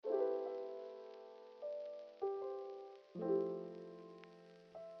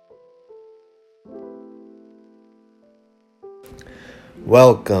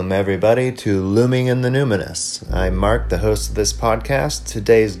Welcome, everybody, to Looming in the Numinous. I'm Mark, the host of this podcast.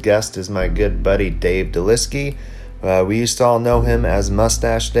 Today's guest is my good buddy, Dave Dalisky. We used to all know him as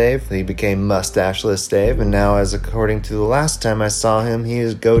Mustache Dave. He became Mustacheless Dave, and now, as according to the last time I saw him, he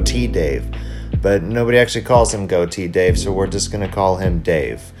is Goatee Dave. But nobody actually calls him Goatee Dave, so we're just going to call him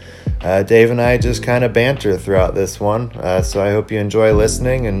Dave. Dave and I just kind of banter throughout this one, so I hope you enjoy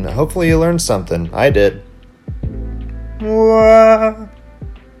listening, and hopefully you learned something. I did.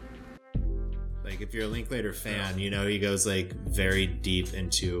 Like, if you're a Linklater fan, you know he goes like very deep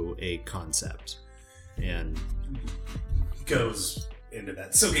into a concept and goes into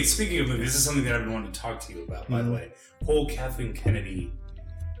that. So, okay, speaking of movies, this is something that I've been wanting to talk to you about, by the way. Whole Kathleen Kennedy,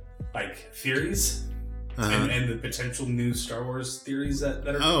 like, theories and the potential new Star Wars theories that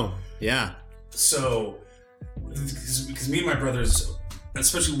are... Oh, yeah. So, because me and my brothers,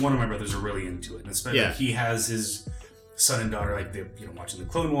 especially one of my brothers, are really into it. And especially he has his son and daughter, like, they're, watching the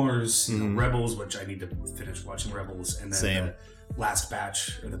Clone Wars, Rebels, which I need to finish watching Rebels, and then the Last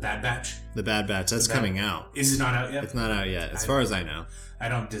Batch, or the Bad Batch. The Bad Batch, that's coming out. Is it not out yet? It's not out yet, as far as I know. I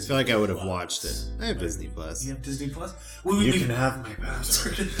don't Disney I feel like I would have Plus. watched it. I have Disney Plus. You have Disney Plus? You can have my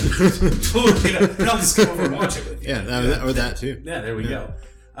password. Totally. I'll just come over and watch it with you. Yeah, or that too. Yeah, there we go.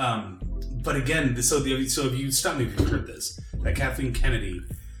 But again, so if you stop me if you've heard this, that Kathleen Kennedy.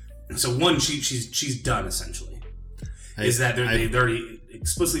 So one, she's done essentially. Is that they've already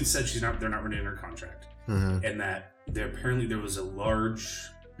explicitly said they're not renewing her contract, and that apparently there was a large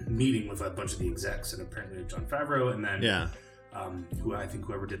meeting with a bunch of the execs, and apparently Jon Favreau, and then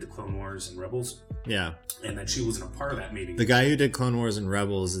whoever did the Clone Wars and Rebels, and that she wasn't a part of that meeting. The guy who did Clone Wars and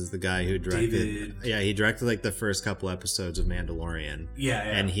Rebels is the guy who directed. He directed like the first couple episodes of Mandalorian.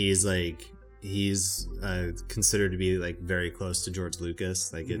 And he's considered to be like very close to George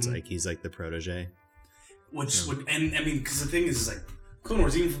Lucas. Like it's like he's like the protege. And I mean, because the thing is like Clone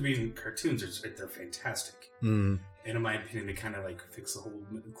Wars, even for being cartoons, they're fantastic. And in my opinion, they kind of like fix the whole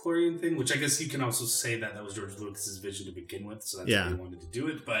midichlorian thing, which I guess you can also say that was George Lucas's vision to begin with, so that's why he wanted to do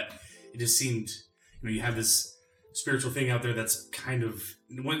it. But it just seemed, you have this spiritual thing out there that's kind of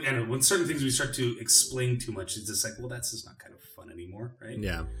when certain things we start to explain too much, it's just like, well, that's just not kind of fun anymore, right?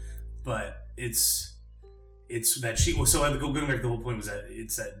 Yeah. But it's that going back to the whole point was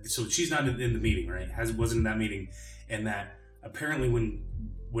that so she's not in the meeting, right? Wasn't in that meeting, and that apparently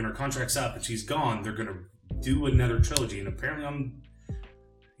when her contract's up and she's gone, they're gonna do another trilogy, and apparently on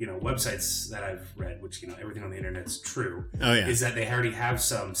websites that I've read, which everything on the internet's true, is that they already have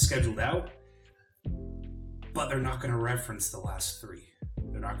some scheduled out, but they're not going to reference the last three.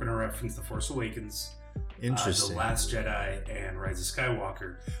 They're not going to reference The Force Awakens, The Last Jedi, and Rise of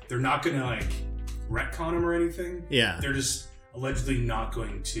Skywalker. They're not going to retcon them or anything. They're just allegedly not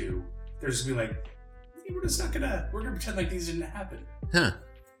going to. They're just going to be like, we're going to pretend like these didn't happen.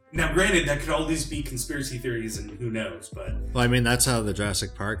 Now, granted, that could always be conspiracy theories, and who knows, but... Well, I mean, that's how the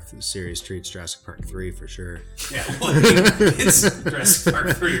Jurassic Park series treats Jurassic Park 3, for sure. Yeah, well, I mean, it's Jurassic Park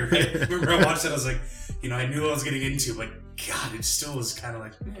 3, right? Remember I watched it, I was like, I knew what I was getting into, but God, it still was kind of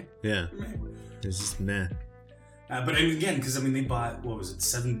like, meh. Yeah. It's just meh. But I mean, again, because they bought, what was it,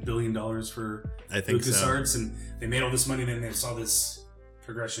 $7 billion for LucasArts, and they made all this money, and then they saw this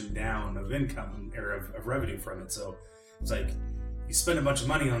progression down of income, or of revenue from it, so it's like... You spend a bunch of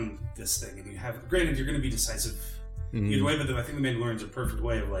money on this thing, and you have. Granted, you're going to be decisive either way, but I think The Mandalorian's a perfect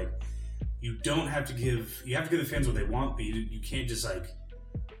way of you don't have to give. You have to give the fans what they want, but you can't just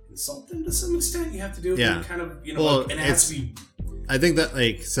insult them to some extent. You have to do it kind of and it has to be. I think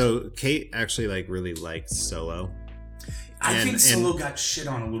that so Kate actually really liked Solo. I think Solo got shit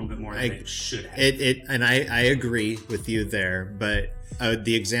on a little bit more than it should have. And I agree with you there, but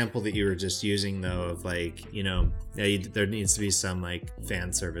the example that you were just using though of there needs to be some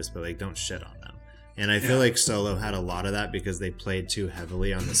fan service, but don't shit on them. And I feel like Solo had a lot of that because they played too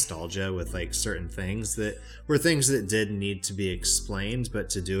heavily on nostalgia with certain things that were things that did need to be explained, but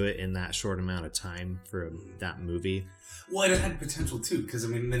to do it in that short amount of time for that movie. Well, it had potential too, because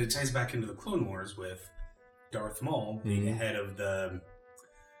then it ties back into the Clone Wars with Darth Maul being ahead of the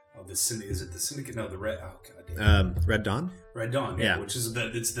Syndicate. Is it the Syndicate? No, the Red. Oh god. Red Dawn. Red Dawn. Yeah, which is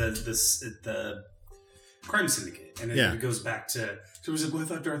the crime syndicate, and it goes back to. So it was like, well, I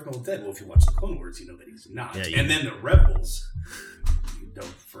thought Darth Maul dead. Well, if you watch the Clone Wars, you know that he's not. Yeah, and then the Rebels, you know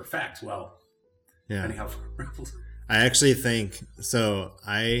for a fact. Well, anyhow, for Rebels. I actually think so.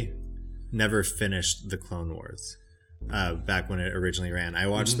 I never finished the Clone Wars back when it originally ran. I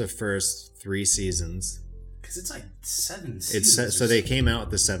watched the first 3 seasons. Because it's 7 seasons. So they came out with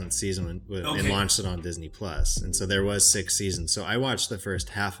the 7th season and launched it on Disney Plus, and so there was 6 seasons. So I watched the first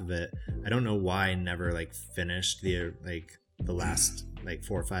half of it. I don't know why I never finished the the last like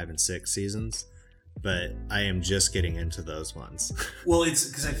 4, 5, and 6 seasons, but I am just getting into those ones. Well, it's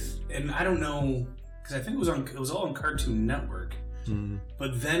because I don't know, because I think it was all on Cartoon Network. Mm.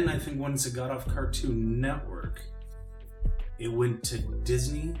 But then I think once it got off Cartoon Network, it went to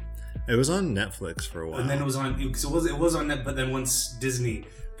Disney. It was on Netflix for a while, and then it was on. So it was on Net. But then once Disney,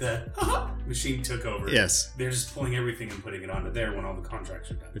 the machine took over. Yes, they're just pulling everything and putting it onto there when all the contracts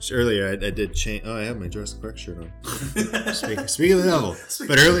are done. Which earlier I did change. Oh, I have my Jurassic Park shirt on. Speaking of the devil.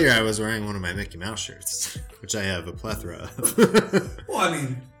 But earlier I was wearing one of my Mickey Mouse shirts, which I have a plethora of. Well, I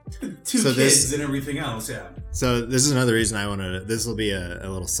mean. Two kids and everything else, yeah. So this is another reason I want to. This will be a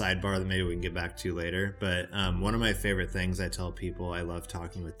little sidebar that maybe we can get back to later. But one of my favorite things I tell people I love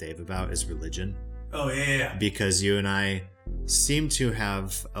talking with Dave about is religion. Oh yeah. Because you and I seem to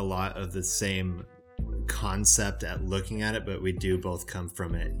have a lot of the same concept at looking at it, but we do both come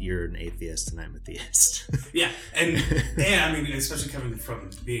from it. You're an atheist and I'm a theist. Yeah, and I mean, especially coming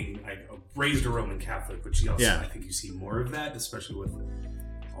from being like raised a Roman Catholic, which you also I think you see more of that, especially with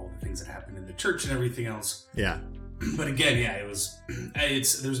all the things that happened in the church and everything else. Yeah. But again, yeah, it was. I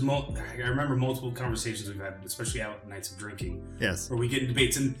remember multiple conversations we've had, especially out nights of drinking. Yes. Where we get in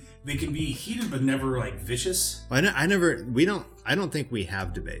debates, and they can be heated, but never like vicious. I don't think we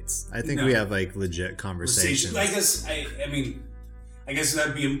have debates. I think we have like legit conversations. I guess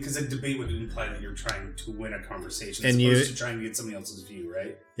that'd be because a debate would imply that you're trying to win a conversation, as opposed to trying to get somebody else's view,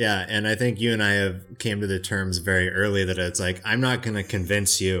 right? Yeah, and I think you and I have came to the terms very early that it's like I'm not going to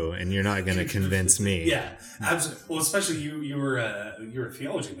convince you, and you're not going to convince me. Yeah, absolutely. Well, especially you were a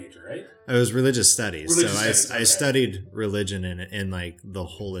theology major, right? I was religious studies, I studied religion in like the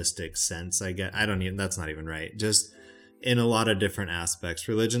holistic sense. That's not even right. Just in a lot of different aspects.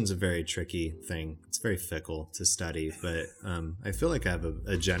 Religion's a very tricky thing. It's very fickle to study, but I feel like I have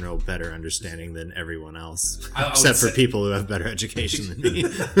a general better understanding than everyone else, except for people who have better education than me.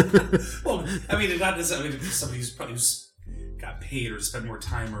 Well, I mean, not necessarily. I mean, somebody who's probably got paid or spent more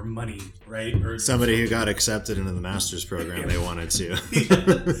time or money, right? Or somebody who got accepted into the master's program they wanted to.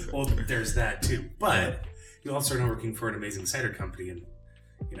 Yeah. Well, there's that too. But you also are working for an amazing cider company, and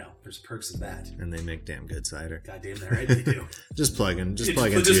there's perks of that. And they make damn good cider. Goddamn that right, they do. Just plug into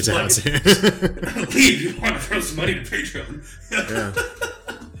your towns here. Leave, you want to throw some money to Patreon. Yeah.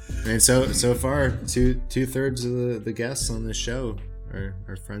 And so far, two-thirds of the guests on this show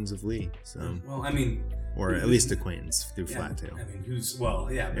are friends of Lee. So well, I mean, or at least acquaintance through Flat Tail. I mean,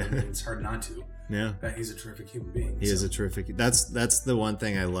 it's hard not to. Yeah. But he's a terrific human being. He is a terrific. That's the one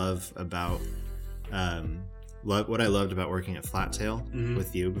thing I love about. What I loved about working at Flat Tail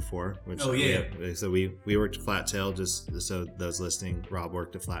with you before, so we worked at Flat Tail. Just so those listening, Rob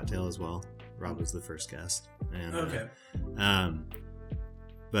worked at Flat Tail as well. Rob was the first guest, and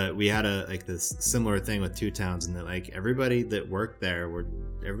but we had this similar thing with Two Towns, and that like everybody that worked there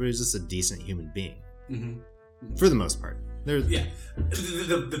everybody's just a decent human being for the most part. The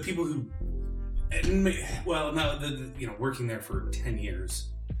people who, working there for 10 years,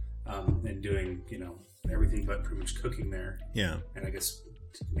 and doing everything but pretty much cooking there. Yeah. And I guess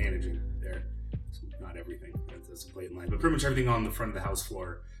managing there. So not everything. That's a blatant line. But pretty much everything on the front of the house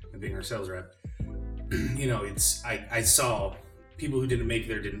floor and being our sales rep. I saw people who didn't make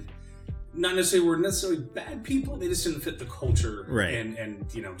there not necessarily were necessarily bad people. They just didn't fit the culture. Right. And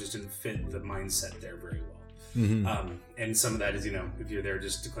just didn't fit the mindset there very well. Mm-hmm. And some of that is, if you're there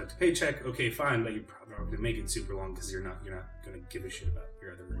just to collect a paycheck, okay, fine, but you're probably not going to make it super long because you're not going to give a shit about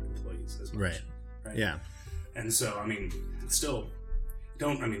your other employees as much. Right. Yeah. And so, I mean,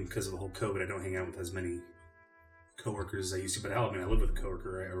 because of the whole COVID, I don't hang out with as many coworkers as I used to, but I live with a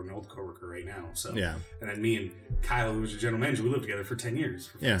coworker, or an old coworker right now. So, yeah. And then me and Kyle, who was your general manager, we lived together for 10 years,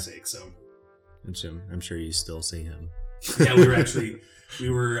 for fuck's sake. So, I'm sure you still see him. Yeah,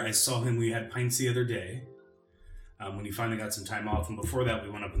 I saw him, we had pints the other day. When he finally got some time off, and before that, we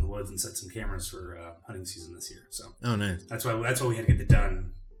went up in the woods and set some cameras for hunting season this year. So, oh, nice. That's why we had to get it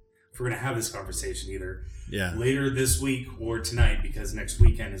done. If we're gonna have this conversation, either later this week or tonight, because next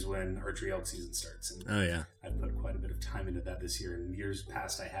weekend is when archery elk season starts. And I've put quite a bit of time into that this year. And years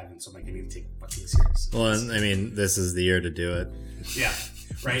past, I haven't, so I'm like, I need to take it fucking serious. Well, I mean, this is the year to do it. Yeah,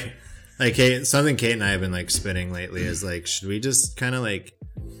 right. Like something Kate and I have been like spinning lately is like, should we just kind of like,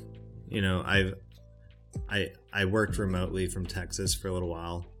 I worked remotely from Texas for a little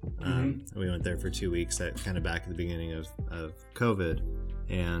while. We went there for 2 weeks, kind of back at the beginning of COVID,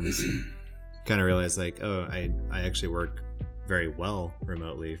 and kind of realized like, oh, I actually work very well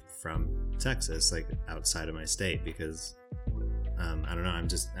remotely from Texas, like outside of my state, because I don't know,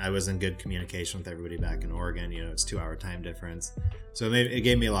 I was in good communication with everybody back in Oregon. It's 2-hour time difference, so it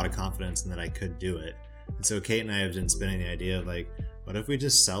gave me a lot of confidence in that I could do it. And so Kate and I have been spinning the idea of like, what if we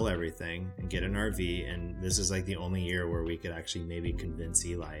just sell everything and get an RV? And this is like the only year where we could actually maybe convince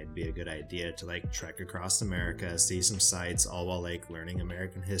Eli it'd be a good idea to like trek across America, see some sights, all while like learning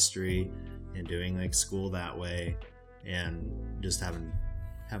American history and doing like school that way, and just having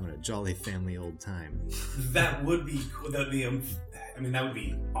a jolly family old time. That would be cool. That would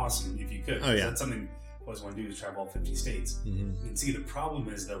be awesome if you could. Oh yeah, that's something I always want to do, is travel all 50 states. Mm-hmm. And see, the problem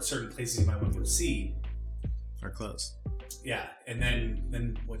is though, certain places you might want to go see are closed. Yeah, and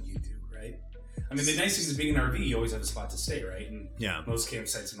then what do you do, right? I mean, the nice thing is being an RV, you always have a spot to stay, right? And yeah, most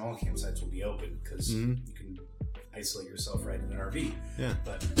campsites and all campsites will be open because you can isolate yourself right in an RV. Yeah,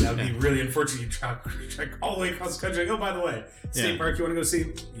 but that would be really unfortunate. You trek all the way across the country. Like, oh, by the way, state park you want to go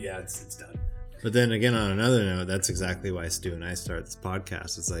see? Yeah, it's done. But then again, on another note, that's exactly why Stu and I started this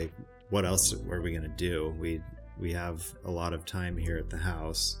podcast. It's like, what else are we gonna do? We have a lot of time here at the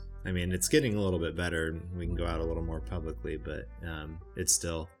house. I mean, it's getting a little bit better. We can go out a little more publicly, but there's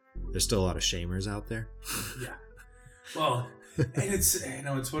still a lot of shamers out there. Yeah. Well, and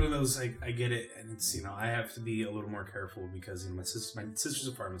it's one of those, like, I get it, and it's, I have to be a little more careful because my sister's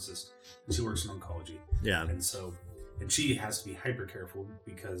a pharmacist and she works in oncology. Yeah. And she has to be hyper careful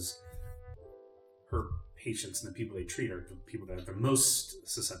because her patients and the people they treat are the people that are the most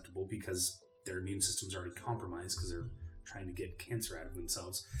susceptible because their immune system's already compromised because they're trying to get cancer out of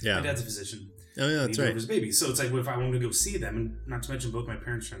themselves. Yeah. My dad's a physician. Oh yeah, that's right. His baby. So it's like, if I want to go see them, and not to mention both my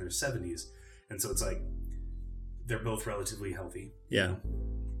parents are in their 70s, and so it's like they're both relatively healthy. Yeah.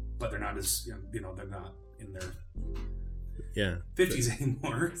 But they're not as they're not in their 50s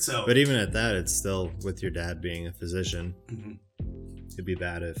anymore. So, but even at that, it's still with your dad being a physician. Mm-hmm. It'd be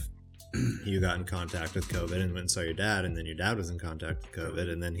bad if you got in contact with COVID and went and saw your dad, and then your dad was in contact with COVID,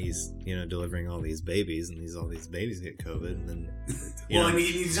 and then he's delivering all these babies, and all these babies get COVID, and then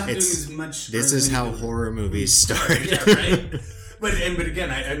he's not doing as much. This is how horror movies start. Yeah, right. But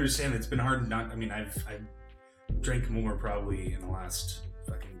again, I understand it's been hard. I've drank more probably in the last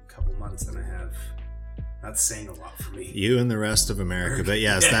fucking couple months than I have. That's saying a lot for me. You and the rest of America, but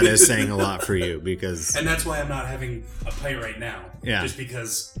yes, that is saying a lot for you because. And that's why I'm not having a pint right now. Yeah. Just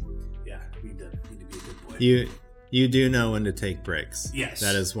because. Need to be a good boy. You do know when to take breaks. Yes.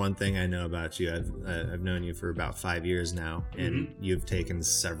 That is one thing I know about you. I've known you for about 5 years now, and you've taken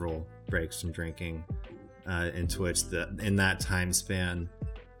several breaks from drinking, into which in that time span,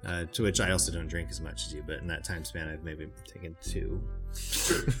 to which I also don't drink as much as you, but in that time span I've maybe taken 2.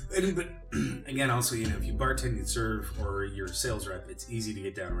 True. But again, also, if you bartend, you serve, or you're a sales rep, it's easy to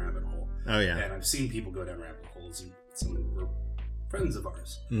get down a rabbit hole. Oh yeah. And I've seen people go down rabbit holes, and some were friends of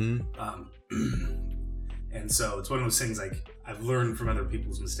ours. And so it's one of those things, like, I've learned from other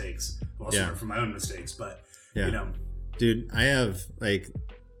people's mistakes. I've also learned from my own mistakes, but dude, I have like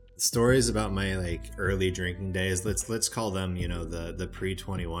stories about my like early drinking days. Let's call them the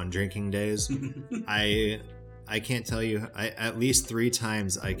pre-21 drinking days. I can't tell you, at least 3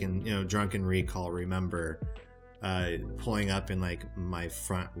 times I can drunken recall remember pulling up in like my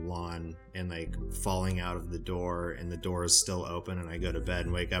front lawn and like falling out of the door, and the door is still open, and I go to bed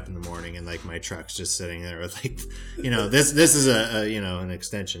and wake up in the morning and like my truck's just sitting there with like this is a an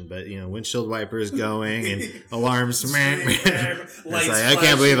extension, but windshield wipers going and alarms. It's like, I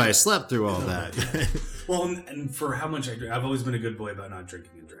can't believe I slept through all that. Well, and for how much I've always been a good boy about not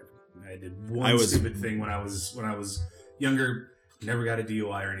drinking and driving. I did one stupid thing when I was younger. Never got a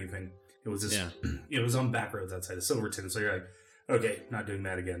DUI or anything. It was just, it was on back roads outside of Silverton. So you're like, okay, not doing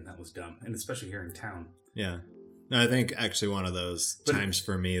that again. That was dumb. And especially here in town. Yeah. No, I think actually one of those times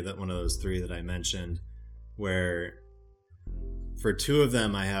for me, that one of those 3 that I mentioned, where for 2 of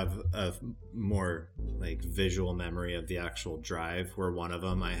them, I have a more like visual memory of the actual drive, where one of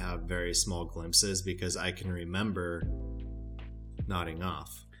them I have very small glimpses because I can remember nodding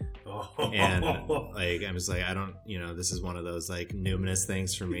off. And like I was like, I don't this is one of those like numinous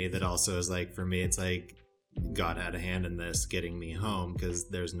things for me that also is like, for me it's like God had a hand in this getting me home, because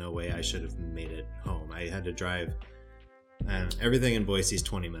there's no way I should have made it home. I had to drive, and everything in Boise is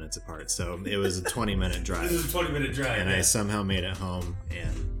 20 minutes apart, so it was a 20-minute drive. This is a 20-minute drive, and I somehow made it home.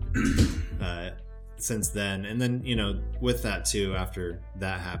 And since then, and then with that too, after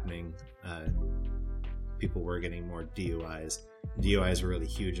that happening, people were getting more DUIs. DUIs were really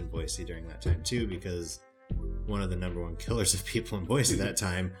huge in Boise during that time too, because one of the number 1 killers of people in Boise that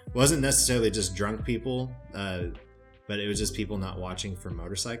time wasn't necessarily just drunk people, but it was just people not watching for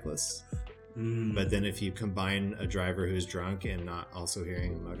motorcyclists. But then if you combine a driver who's drunk and not also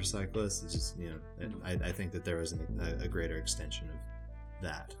hearing a motorcyclist, it's just I think that there was a greater extension of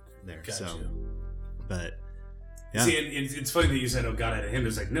that there. Gotcha. So, but Yeah. See, it's funny that you said, "Oh, God had a him."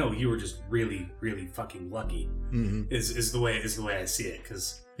 It's like, no, you were just really, really fucking lucky. Mm-hmm. Is the way I see it,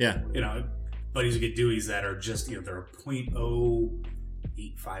 because buddies who get Deweys that are just they're a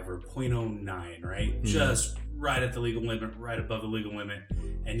 .085 or 0.09, right? Mm-hmm. Just right at the legal limit, right above the legal limit,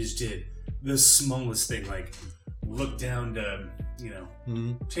 and just did the smallest thing, like look down to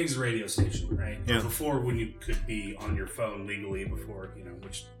change the radio station, right? Yeah. Before, when you could be on your phone legally, before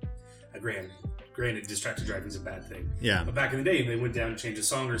which granted, distracted driving is a bad thing. Yeah. But back in the day, they went down and changed a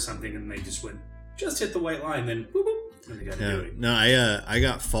song or something, and they just hit the white line, then boop, boop, and they got to do it. No, I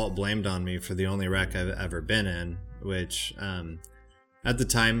got fault blamed on me for the only wreck I've ever been in, which at the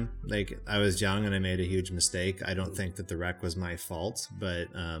time, like, I was young and I made a huge mistake. I don't think that the wreck was my fault, but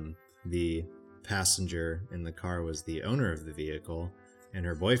the passenger in the car was the owner of the vehicle, and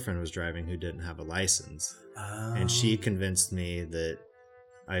her boyfriend was driving, who didn't have a license. Oh. And she convinced me that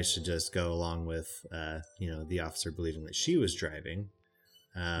I should just go along with, the officer believing that she was driving.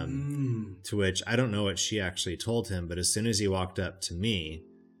 To which I don't know what she actually told him, but as soon as he walked up to me,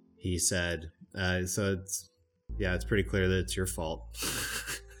 he said, "So it's pretty clear that it's your fault."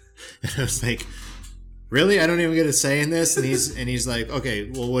 And I was like, "Really? I don't even get a say in this?" And he's like, "Okay,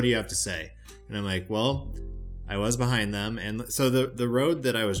 well, what do you have to say?" And I'm like, "Well, I was behind them, and so the road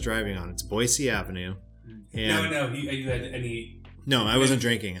that I was driving on, it's Boise Avenue." And no, you had any. No, I wasn't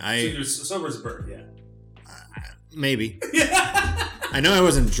drinking. So you're sober as a bird, yeah. Maybe. I know I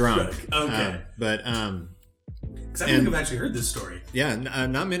wasn't drunk. Okay. But because I don't think I've actually heard this story. Yeah,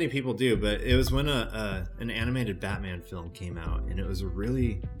 not many people do, but it was when an animated Batman film came out, and it was a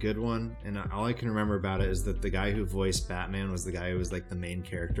really good one. And all I can remember about it is that the guy who voiced Batman was the guy who was like the main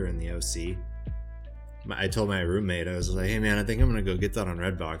character in the OC. I told my roommate, I was like, "Hey man, I think I'm gonna go get that on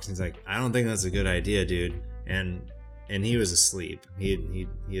Redbox." And he's like, "I don't think that's a good idea, dude." And he was asleep. He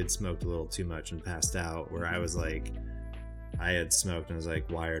had smoked a little too much and passed out, where I was like, I had smoked and was like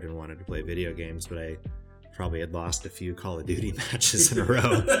wired and wanted to play video games, but I probably had lost a few Call of Duty matches in a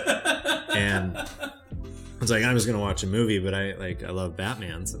row. And I was like, I'm just going to watch a movie, but I love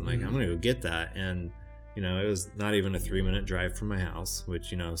Batman. So I'm like, I'm going to go get that. And, it was not even a 3-minute drive from my house,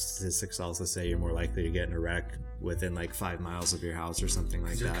 which, statistics also say you're more likely to get in a wreck within like 5 miles of your house or something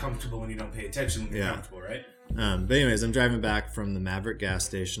like that. You're comfortable when you don't pay attention when you're comfortable, right? But anyways, I'm driving back from the Maverick gas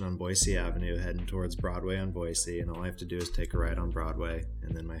station on Boise Avenue, heading towards Broadway on Boise, and all I have to do is take a ride on Broadway,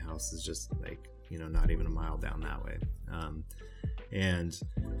 and then my house is just like, not even a mile down that way. And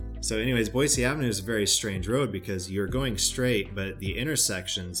so anyways, Boise Avenue is a very strange road because you're going straight, but the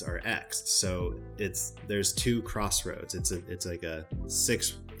intersections are X'd. So there's 2 crossroads. It's like a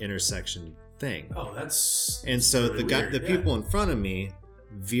 6 intersection thing. Oh, that's and so really the people in front of me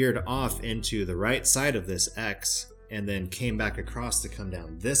veered off into the right side of this X and then came back across to come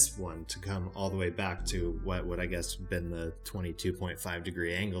down this one to come all the way back to what would I guess been the 22.5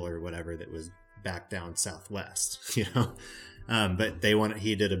 degree angle or whatever that was back down southwest, but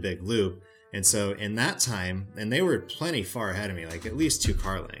he did a big loop. And so in that time, and they were plenty far ahead of me, like at least 2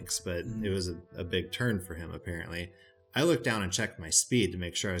 car lengths, but it was a big turn for him apparently. I looked down and checked my speed to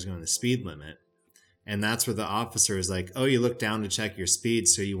make sure I was going the speed limit. And that's where the officer is like, "Oh, you looked down to check your speed,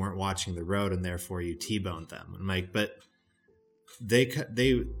 so you weren't watching the road, and therefore you T-boned them." I'm like, "But they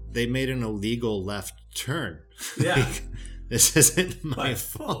made an illegal left turn. Yeah, like, this isn't my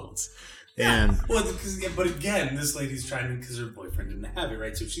fault." Yeah. And but again, this lady's trying because her boyfriend didn't have it,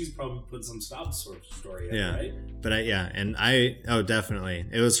 right? So she's probably put some sob story in, right? But definitely,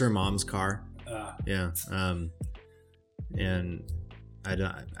 it was her mom's car. And I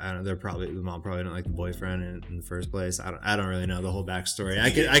don't. The mom probably don't like the boyfriend in the first place. I don't really know the whole backstory.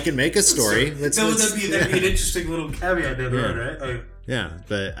 I can make a story. That'd be an interesting little caveat down the road, right? Yeah,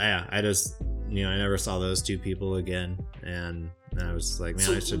 but I just I never saw those 2 people again, and I was like, man,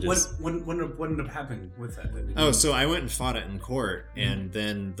 so I should just. What ended up happening with that? So I went and fought it in court, and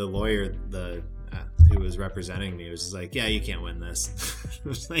then the lawyer, who was representing me, was just like, "Yeah, you can't win this." I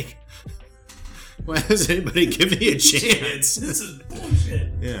was like, why does anybody give me a chance? This is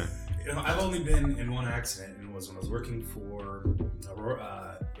bullshit. Yeah. I've only been in one accident, and it was when I was working for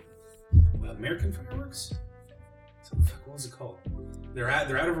American Fireworks. So, what was it called? They're out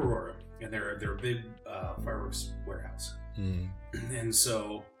of Aurora, and they're a big fireworks warehouse. Mm. And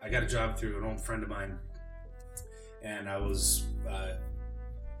so I got a job through an old friend of mine, and I was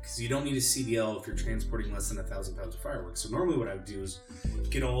because you don't need a CDL if you're transporting less than 1,000 pounds of fireworks. So normally what I would do is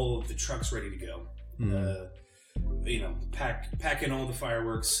get all of the trucks ready to go. Pack in all the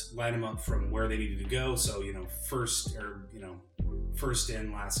fireworks, line them up from where they needed to go. So, first or, first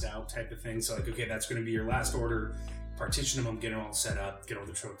in, last out type of thing. So like, okay, that's going to be your last order. Partition them, get them all set up, get all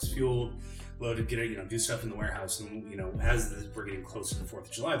the trucks fueled, loaded, get it, do stuff in the warehouse. And, as we're getting closer to the 4th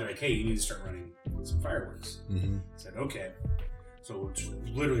of July, they're like, hey, you need to start running some fireworks. Mm-hmm. I said, okay. So it's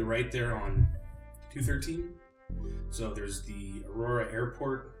literally right there on 213. So there's the Aurora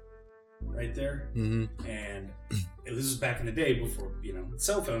Airport right there. Mm-hmm. And this was back in the day before,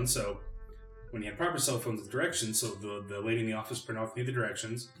 cell phones. So when you had proper cell phones with directions, so the lady in the office printed off me the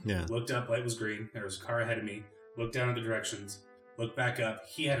directions. Yeah. Looked up, light was green. There was a car ahead of me. Looked down at the directions. Looked back up.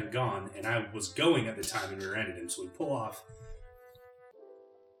 He hadn't gone, and I was going at the time, and we rear-ended him. So we pull off,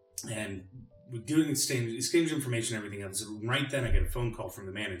 and we're doing exchange information and everything else. And right then, I get a phone call from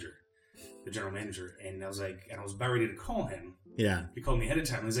the manager, the general manager, and I was about ready to call him. Yeah. He called me ahead of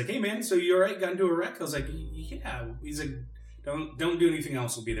time. He's like, "Hey, man, so you all right? Got into a wreck?" I was like, "Yeah." He's like, "Don't do anything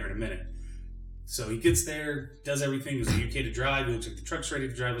else. We'll be there in a minute." So he gets there, does everything. He was like, "Okay to drive." He looks like the truck's ready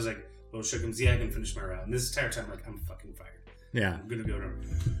to drive. I was like, "Little shook him. Yeah, I can finish my route." And this entire time, I'm fucking fired. Yeah. I'm gonna go to.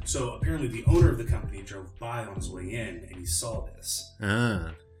 So apparently, the owner of the company drove by on his way in, and he saw this.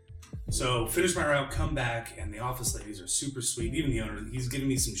 So finish my route, come back, and the office ladies are super sweet. Even the owner, he's giving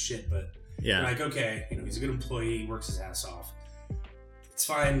me some shit, but they're like, okay, he's a good employee, he works his ass off. It's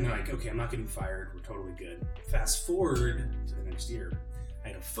fine. They're like, okay, I'm not getting fired. We're totally good. Fast forward to the next year, I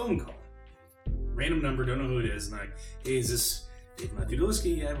had a phone call, random number, don't know who it is, and they're like, hey, is this Dave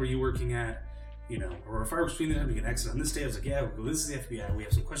Dalisky? Yeah, were you working at? Or fireworks between them, you get an accident on this day. I was like, yeah, well, this is the FBI. We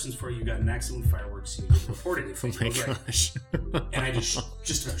have some questions for you. You got an accident with fireworks. You need to report it. Oh my gosh. And I just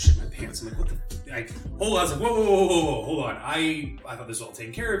about shit my pants. I'm like, what the? I was like, whoa, hold on. I thought this was all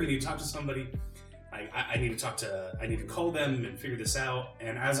taken care of. You need to talk to somebody. I need to call them and figure this out.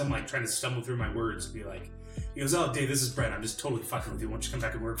 And as I'm like trying to stumble through my words, be like, he goes, oh, Dave, this is Brett. I'm just totally fucking with you. Why don't you come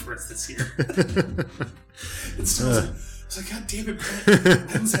back and work for us this year? And so I was like, God damn it, Brett.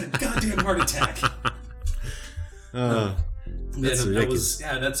 I almost had a goddamn heart attack. That's ridiculous.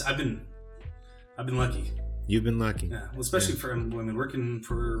 I've been lucky. You've been lucky. Yeah, well, especially for women working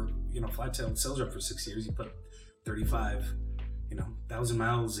for, Flat Tail sales rep for 6 years. You put 35,000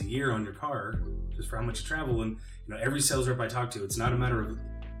 miles a year on your car just for how much you travel. And, every sales rep I talk to, it's not a matter of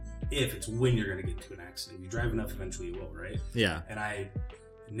if, it's when you're going to get into an accident. You drive enough, eventually you will, right? Yeah. And I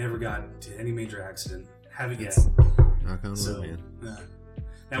never got to any major accident. Haven't yet. Knock on wood, man.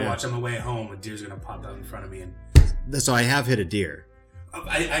 Now watch, on my way home, a deer's going to pop out in front of me. And so I have hit a deer.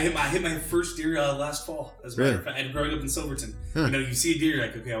 I hit my first deer last fall. As a matter of fact, and growing up in Silverton, you see a deer, you're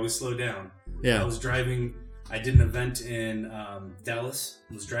like, okay, I always slow down. Yeah. I was driving. I did an event in Dallas.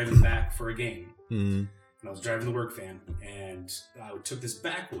 I was driving back for a game, and I was driving the work van, and I took this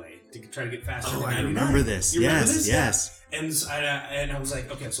back way to try to get faster. Oh, I remember this. Yes. And I was like,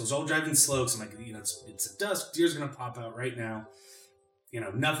 okay, so I was all driving slow. So I'm like, it's dusk. Deer's gonna pop out right now.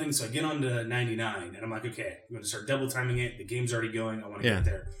 Nothing. So I get on to 99, and I'm like, okay, I'm going to start double timing it. The game's already going. I want to get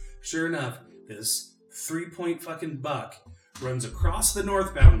there. Sure enough, this 3-point fucking buck runs across the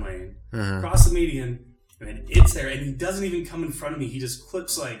northbound lane, across the median, and then it's there. And he doesn't even come in front of me. He just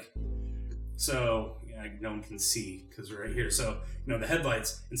clips so no one can see because we're right here. So, the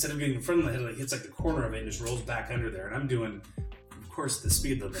headlights, instead of getting in front of the headlight, hits like the corner of it and just rolls back under there. And I'm doing, of course, the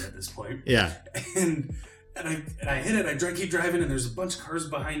speed limit at this point. Yeah. And I hit it. I keep driving, and there's a bunch of cars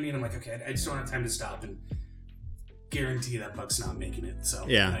behind me, and I'm like, okay, I just don't have time to stop, and guarantee that buck's not making it. So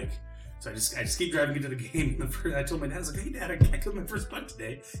so I just keep driving into the game. And I told my dad, I was like, hey Dad, I killed my first buck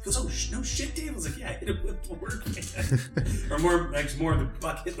today. He goes, oh no shit, Dave. I was like, yeah, I hit it with the work van, or more of the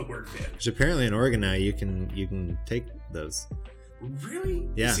buck hit the work van. Which apparently in Oregon now you can take those. Really?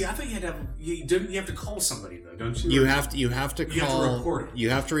 Yeah. See, I thought you have to call somebody though, don't you? You have to call. You have to report it. You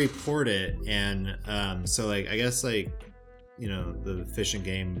have to report it, and so I guess the Fish and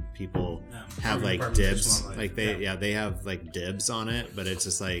Game people have dibs. They have dibs on it, but it's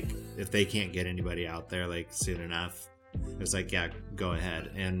just if they can't get anybody out there soon enough, it's go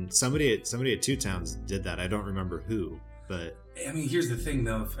ahead. And somebody at Two Towns did that. I don't remember who, but. I mean, here's the thing,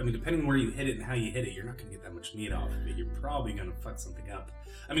 though. Depending on where you hit it and how you hit it, you're not going to get that much meat off of it. You're probably going to fuck something up.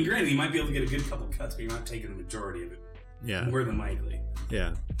 I mean, granted, you might be able to get a good couple cuts, but you're not taking the majority of it. Yeah. More than likely.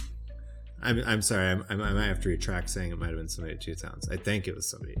 Yeah. I'm sorry. I might have to retract saying it might have been somebody at Two Towns. I think it was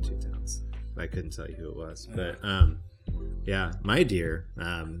somebody at Two Towns. I couldn't tell you who it was. But, yeah, my deer,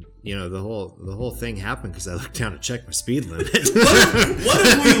 the whole thing happened because I looked down to check my speed limit. What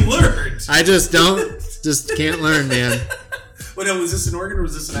have we learned? I just can't learn, man. Well, no, was this in Oregon or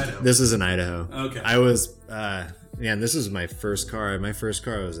was this in Idaho? This is in Idaho. Okay. I was, this was my first car. My first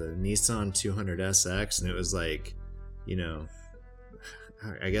car was a Nissan 200SX, and it was I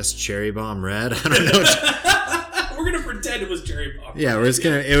guess cherry bomb red. I don't know. We're going to pretend it was cherry bomber. Yeah,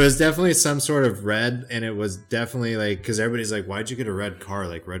 it was definitely some sort of red, and it was definitely like, because everybody's like, why'd you get a red car?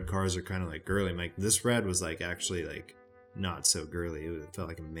 Like, red cars are kind of like girly. I'm like, this red was like actually like not so girly. It felt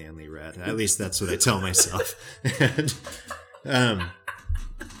like a manly red. At least that's what I tell myself. And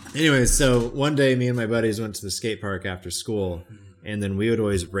anyway, so one day me and my buddies went to the skate park after school, and then we would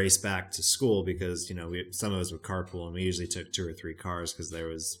always race back to school because, you know, some of us would carpool, and we usually took 2 or 3 cars because there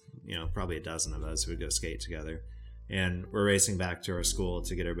was, you know, probably a dozen of us who would go skate together. And we're racing back to our school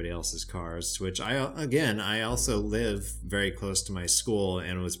to get everybody else's cars, which I also live very close to my school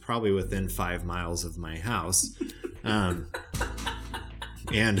and was probably within 5 miles of my house. And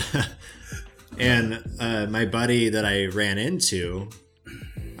my buddy that I ran into,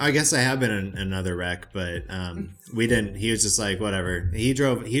 I guess I have been in another wreck, but we didn't. He was just like, whatever. He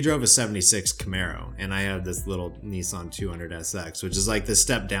drove a 76 Camaro, and I had this little Nissan 200 SX, which is like the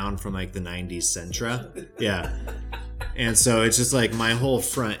step down from like the 90s Sentra. Yeah. And so it's just like my whole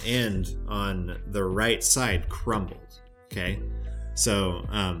front end on the right side crumbled. Okay. So,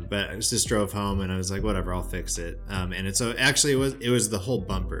 but I just drove home, and I was like, whatever, I'll fix it. So actually it was the whole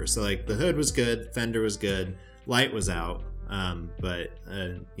bumper. So like the hood was good, fender was good, light was out. But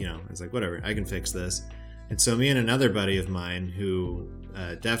you know, I was like, whatever, I can fix this. And so me and another buddy of mine who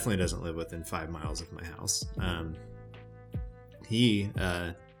definitely doesn't live within 5 miles of my house, he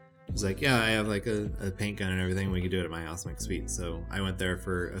was like, yeah, I have like a paint gun and everything. We could do it at my house. I'm like, sweet. So I went there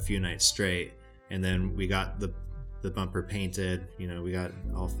for a few nights straight, and then we got the bumper painted. You know, we got it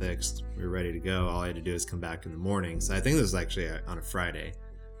all fixed. We were ready to go. All I had to do is come back in the morning. So I think this was actually on a Friday,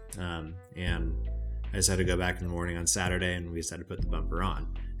 and I just had to go back in the morning on Saturday, and we just had to put the bumper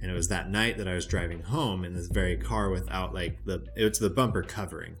on. And it was that night that I was driving home in this very car without like it's the bumper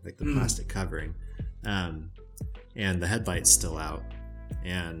covering, like the plastic covering, and the headlight's still out.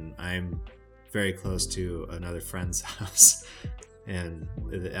 And I'm very close to another friend's house, and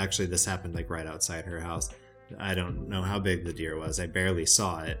actually this happened like right outside her house. I don't know how big the deer was. I barely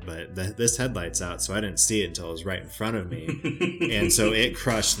saw it, but this headlight's out, so I didn't see it until it was right in front of me. And so it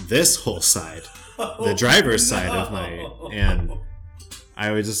crushed this whole side, the driver's side of and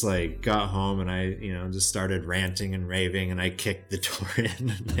I was just like, got home, and I, you know, just started ranting and raving, and I kicked the door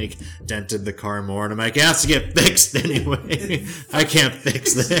in and like dented the car more, and I'm like, it has to get fixed anyway. I can't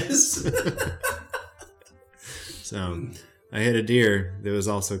fix this. So I hit a deer that was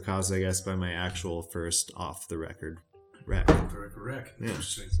also caused, I guess, by my actual first off-the-record wreck. Wreck. Yeah.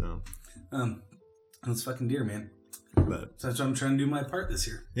 Interesting. So, that's fucking deer, man. But so that's why I'm trying to do my part this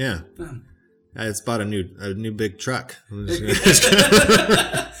year. Yeah. I just bought a new big truck.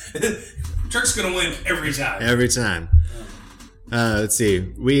 Truck's gonna win every time. Every time. Let's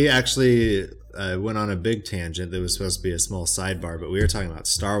see. We actually went on a big tangent that was supposed to be a small sidebar, but we were talking about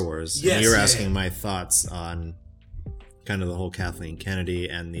Star Wars. Yes, and you were asking my thoughts on kind of the whole Kathleen Kennedy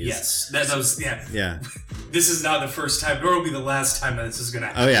and these. Yes, that was yeah. This is not the first time, nor will be the last time that this is gonna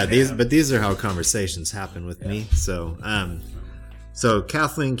happen. Oh yeah, these are how conversations happen with me. So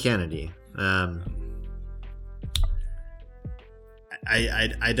Kathleen Kennedy. I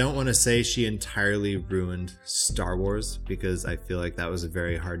don't want to say she entirely ruined Star Wars, because I feel like that was a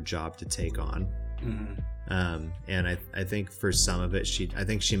very hard job to take on. And I think for some of it, I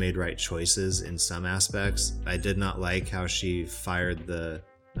think she made right choices in some aspects. I did not like how she fired the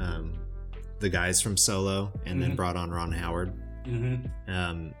guys from Solo and then brought on Ron Howard.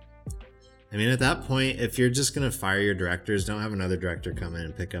 I mean, at that point, if you're just going to fire your directors, don't have another director come in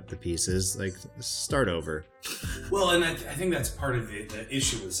and pick up the pieces. Like, start over. Well, and I think that's part of the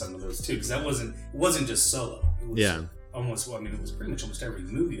issue with some of those, too, because it wasn't just Solo. It was it was pretty much almost every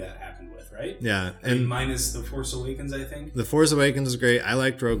movie that happened with, right? Yeah. I mean, minus The Force Awakens, I think. The Force Awakens is great. I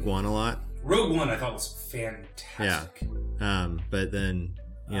liked Rogue One a lot. Rogue One, I thought, was fantastic. Yeah. But then,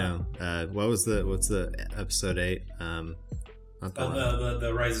 what's the episode 8? The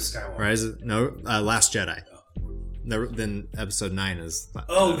Rise of Skywalker. Last Jedi. Then episode 9 is.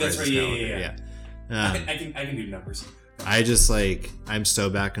 That's right. Yeah. I can do numbers. I just I'm so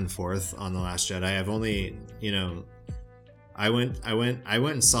back and forth on The Last Jedi. I've only, I went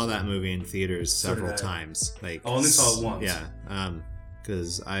and saw that movie in theaters several times. I only saw it once. Yeah.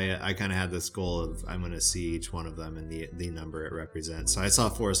 Because I kind of had this goal of I'm going to see each one of them and the number it represents. So I saw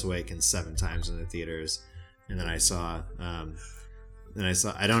Force Awakens 7 times in the theaters. And then I saw, I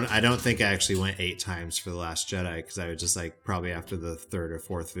don't think I actually went 8 times for The Last Jedi, because I was just probably after the 3rd or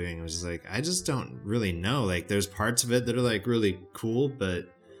 4th viewing, I was just I just don't really know. There's parts of it that are really cool, but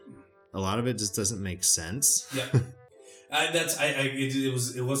a lot of it just doesn't make sense. Yeah.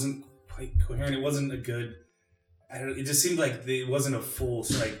 It wasn't quite coherent. It wasn't a good, it just seemed like it wasn't a full,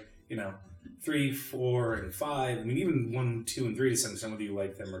 3, 4, and 5. I mean, even 1, 2, and 3 to some extent, whether you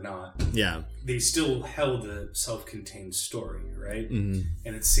like them or not. Yeah. They still held a self-contained story, right? Mm-hmm.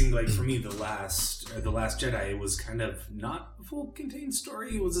 And it seemed like for me, the last Jedi, it was kind of not a full contained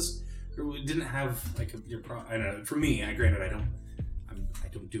story. It was just, it didn't have like I don't know. For me, granted, I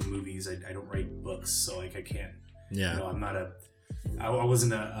don't do movies. I don't write books, so like I can't. Yeah. You know, I'm not I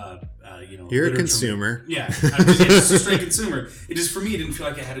wasn't you know. You're a consumer. Yeah, I'm just a straight consumer. It just, for me, it didn't feel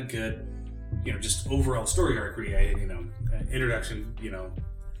like I had a good, you know, just overall story arc where I had, you know, introduction, you know,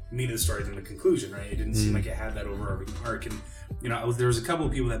 meat of the story, then the conclusion, right? It didn't seem like it had that overarching arc. And, you know, there was a couple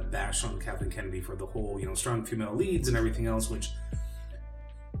of people that bashed on Kathleen Kennedy for the whole, you know, strong female leads and everything else, which,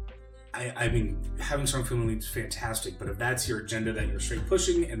 I mean, having strong female leads is fantastic, but if that's your agenda that you're straight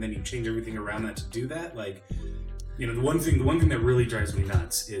pushing and then you change everything around that to do that, like, you know, the one thing that really drives me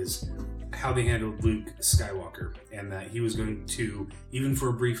nuts is how they handled Luke Skywalker, and that he was going to, even for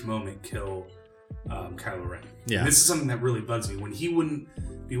a brief moment, kill Kylo Ren. Yeah. And this is something that really bugs me, when he wouldn't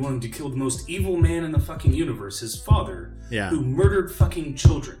be willing to kill the most evil man in the fucking universe, his father, who murdered fucking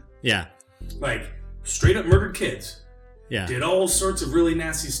children. Yeah. Like, straight up murdered kids. Yeah. Did all sorts of really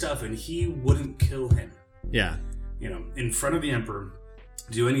nasty stuff, and he wouldn't kill him. Yeah. You know, in front of the Emperor,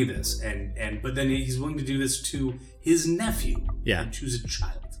 do any of this, but then he's willing to do this to his nephew. Yeah. And choose a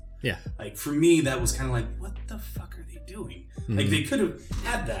child. Yeah. Like, for me, that was kind of like, what the fuck are they doing? Mm-hmm. Like, they could have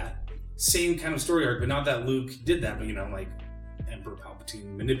had that same kind of story arc, but not that Luke did that, but, you know, like, Emperor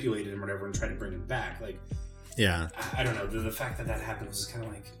Palpatine manipulated him or whatever and tried to bring him back. Like, yeah. I don't know. The fact that happened was just kind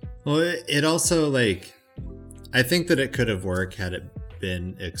of like... Well, it also, like, I think that it could have worked had it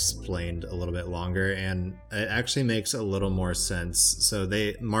been explained a little bit longer, and it actually makes a little more sense. So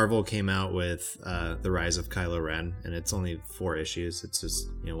Marvel came out with The Rise of Kylo Ren, and it's only 4 issues. It's just,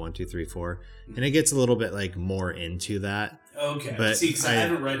 you know, 1, 2, 3, 4, and it gets a little bit like more into that. Okay, but see, because I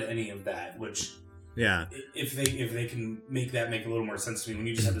haven't read any of that, which if they can make that make a little more sense to me, when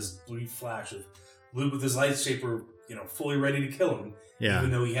you just have this brief flash of Luke with his lightsaber, you know, fully ready to kill him, even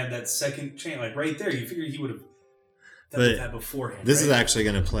though he had that second chance, like right there, you figure he would have. But that beforehand, this is actually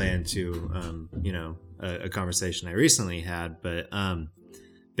going to play into, you know, a conversation I recently had. But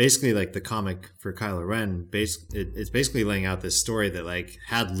basically, like, the comic for Kylo Ren, it's basically laying out this story that, like,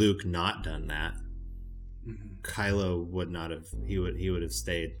 had Luke not done that, Kylo would not have. He would have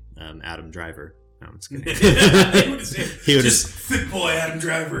stayed Adam Driver. No, I'm just kidding. he would have thick boy Adam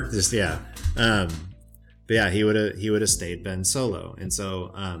Driver. Just But yeah, he would have stayed Ben Solo. And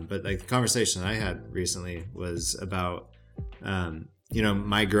so, but like the conversation that I had recently was about, you know,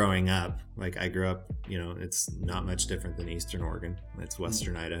 my growing up. Like, I grew up, you know, it's not much different than Eastern Oregon. It's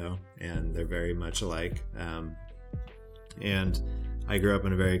Western Idaho, and they're very much alike. And I grew up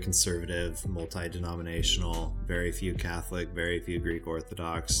in a very conservative, multi-denominational, very few Catholic, very few Greek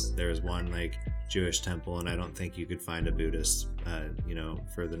Orthodox. There's one like Jewish temple, and I don't think you could find a Buddhist, you know,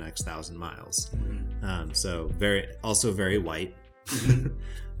 for the next 1,000 miles. So very white.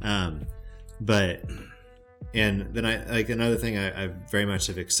 But, and then I, like, another thing I very much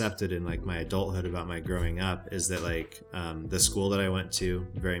have accepted in like my adulthood about my growing up is that, like, the school that I went to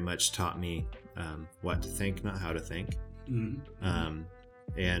very much taught me what to think, not how to think.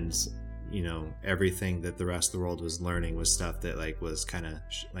 And, you know, everything that the rest of the world was learning was stuff that, like, was kind of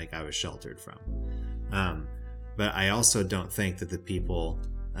like I was sheltered from. But I also don't think that the people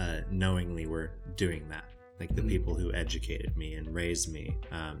knowingly were doing that. Like, the people who educated me and raised me,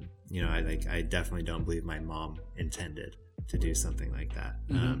 you know, I definitely don't believe my mom intended to do something like that.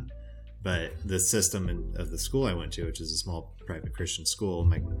 But the system of the school I went to, which is a small private Christian school,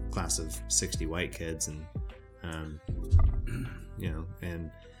 my class of 60 white kids, and you know,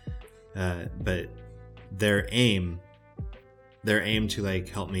 and but their aim to, like,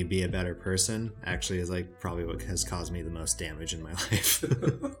 help me be a better person actually is, like, probably what has caused me the most damage in my life.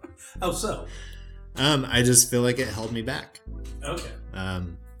 How so? I just feel like it held me back. Okay.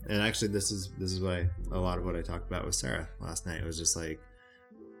 And actually, this is why a lot of what I talked about with Sarah last night. It was just like,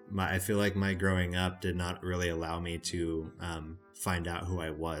 I feel like my growing up did not really allow me to find out who I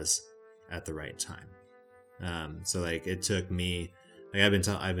was at the right time. So, like, it took me, like, I've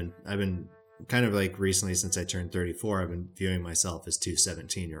been kind of, like, recently, since I turned 34, I've been viewing myself as 2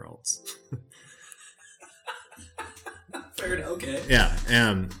 17-year-olds. Fair enough. Okay. Yeah.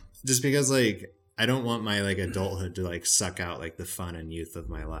 Just because, like, I don't want my, like, adulthood to, like, suck out, like, the fun and youth of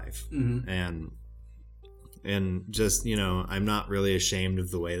my life. And just, you know, I'm not really ashamed of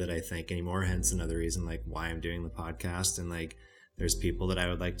the way that I think anymore. Hence another reason, like, why I'm doing the podcast. And, like, there's people that I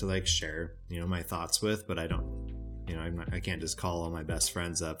would like to, like, share, you know, my thoughts with, but I don't I can't just call all my best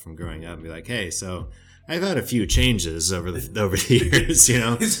friends up from growing up and be like, hey, so I've had a few changes over the years,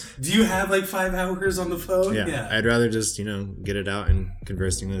 Do you have like 5 hours on the phone? Yeah. I'd rather just, get it out and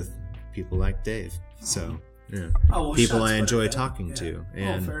conversing with people like Dave. So, people I enjoy talking to.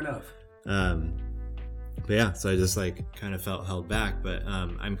 And, fair enough. But yeah, so I just like kind of felt held back. But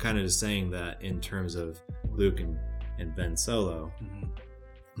I'm kind of just saying that in terms of Luke and Ben Solo,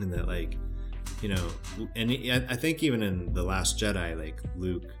 and that like, I think even in The Last Jedi, like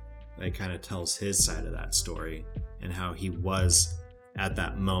Luke, like kind of tells his side of that story and how he was at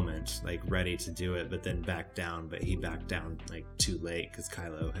that moment like ready to do it, but then backed down. But he backed down like too late because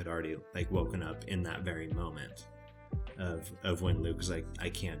Kylo had already like woken up in that very moment of when Luke was like, I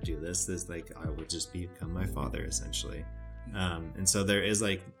can't do this like I will just become my father essentially. And so there is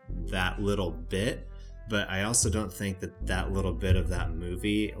like that little bit, but I also don't think that little bit of that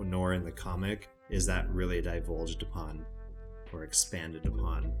movie nor in the comic is that really divulged upon or expanded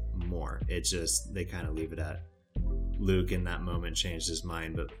upon more. It's just they kind of leave it at Luke in that moment changed his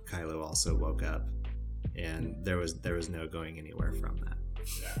mind, but Kylo also woke up, and there was no going anywhere from that.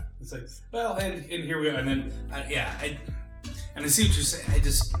 Yeah, it's like, well, and here we are, and then I see what you're saying.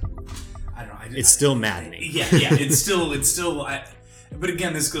 I don't know. It's still maddening. Yeah, it's still. But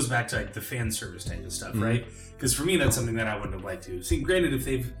again, this goes back to like the fan service type of stuff, right? Because for me, that's something that I wouldn't have liked to see. Granted, if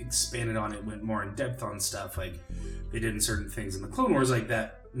they've expanded on it, went more in depth on stuff, like they did in certain things in the Clone Wars, like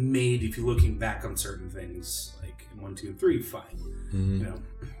that made, if you're looking back on certain things, like in 1, 2, and 3, fine.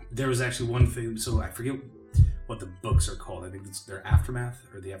 There was actually one thing. So I forget what the books are called. I think it's their Aftermath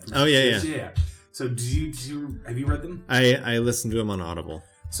or the Aftermath. Oh yeah. So have you read them? I listened to them on Audible.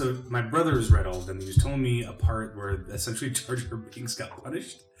 So my brother's read all of them. He was telling me a part where essentially Jar Jar Binks got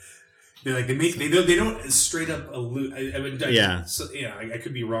punished. They don't straight up allude. I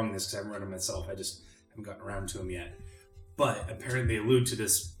could be wrong in this because I haven't read them myself. I just haven't gotten around to them yet. But apparently they allude to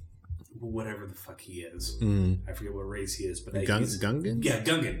this, whatever the fuck he is. I forget what race he is, but Gungan. Yeah,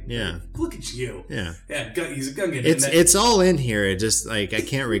 Gungan. Yeah, look at you. Yeah, he's a Gungan. It's all in here. It just like I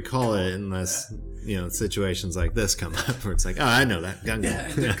can't recall it unless situations like this come up where it's like, oh, I know that Gungan.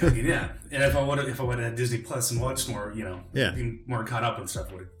 Yeah, Gungan. Yeah, and if I would have had Disney Plus and watched more, been more caught up on stuff,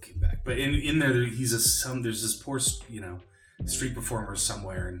 I would have came back. But in there, there's this poor, street performer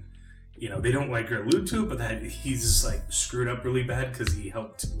somewhere, and they don't like allude to it, but that he's just like screwed up really bad because he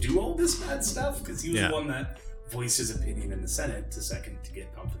helped do all this bad stuff because he was the one that voiced his opinion in the Senate to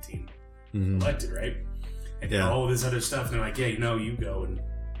get Palpatine elected, right? And all of this other stuff, and they're like, you go and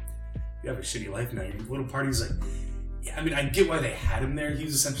you have a shitty life now. Your little party's like, I get why they had him there. He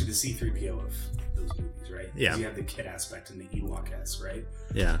was essentially the C-3PO of those movies, right? Yeah. You have the kid aspect and the Ewok-esque, right?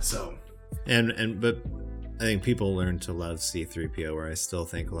 Yeah. So, but I think people learn to love C-3PO, where I still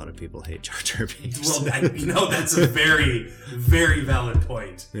think a lot of people hate Jar Jar Binks. Well, that's a very, very valid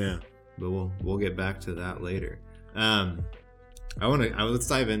point. Yeah, but we'll get back to that later. Let's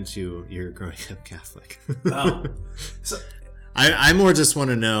dive into your growing up Catholic. So I more just want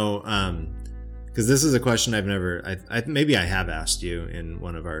to know, because this is a question I've never, maybe I have asked you in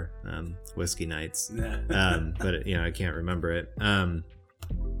one of our whiskey nights, but I can't remember it.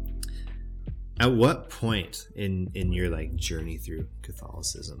 At what point in your like journey through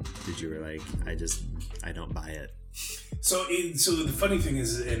Catholicism did you were like, I don't buy it? So the funny thing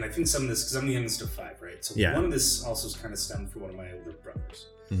is, and I think some of this, because I'm the youngest of 5, right? So one of this also kind of stemmed from one of my older brothers,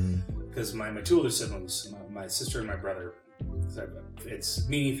 because my 2 older siblings, my sister and my brother, it's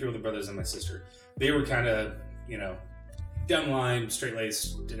me, 3 older brothers, and my sister. They were kind of down the line, straight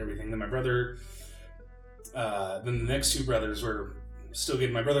laced, did everything. Then my brother, then the next 2 brothers were still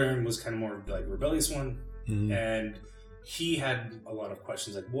good. My brother Aaron was kind of more like rebellious one, and he had a lot of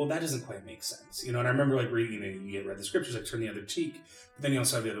questions like, well, that doesn't quite make sense, and I remember like reading, you read the scriptures like turn the other cheek, but then you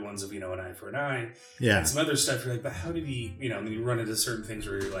also have the other ones of an eye for an eye, and some other stuff. You're like, but how did he, and then you run into certain things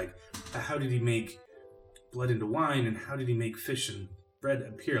where you're like, how did he make blood into wine, and how did he make fish and bread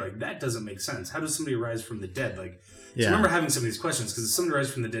appear? Like, that doesn't make sense. How does somebody rise from the dead? Like, so I remember having some of these questions, because if somebody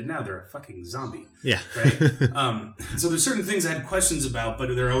rises from the dead now, they're a fucking zombie. Yeah. Right? So there's certain things I had questions about,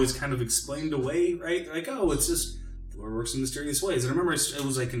 but they're always kind of explained away, right? They're like, oh, it's just, the Lord works in mysterious ways. And I remember it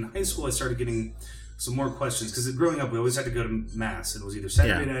was like in high school, I started getting some more questions, because growing up, we always had to go to Mass. It was either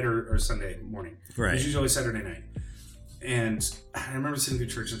Saturday night or Sunday morning. Right. It was usually always Saturday night. And I remember sitting through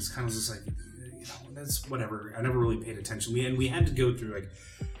church, and it's kind of just like, that's whatever. I never really paid attention. We had to go through like,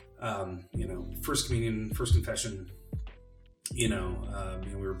 first communion, first confession. We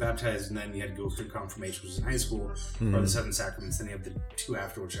were baptized, and then you had to go through confirmation, which was in high school, or the 7 sacraments. Then you have the 2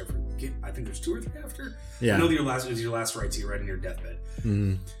 after, which I forget. I think there's 2 or 3 after. Yeah. I know that it was your last rites you read in your deathbed.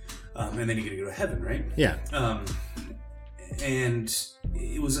 and then you get to go to heaven, right? Yeah. And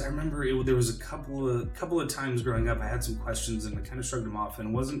it was, I remember there was a couple of times growing up I had some questions and I kind of shrugged them off, and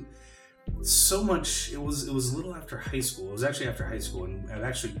it wasn't so much, it was a little after high school. It was actually after high school, and I'm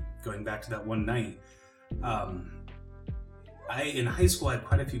actually going back to that one night. In high school, I had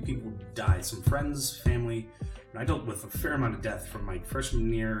quite a few people die, some friends, family, and I dealt with a fair amount of death from my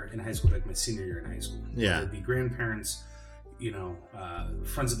freshman year in high school to like my senior year in high school. Yeah. Whether it be grandparents,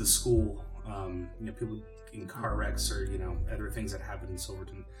 friends of the school, people in car wrecks or, other things that happened in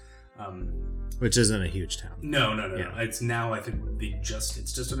Silverton. Which isn't a huge town. No. It's now, I think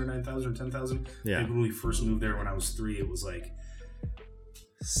it's just under 9,000 or 10,000. Yeah. I think when we first moved there when I was 3, it was like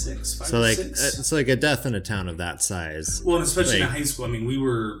 5 so or 6. It's like a death in a town of that size. Well, and especially in high school. I mean, we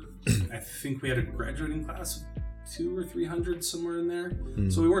were, I think we had a graduating class of 200 or 300 somewhere in there.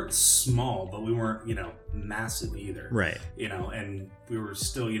 So we weren't small, but we weren't, massive either. Right. And we were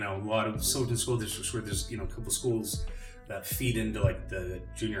still, a lot of Silverton school districts where there's, a couple schools that feed into like the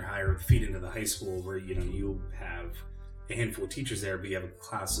junior high or feed into the high school where, you have a handful of teachers there, but you have a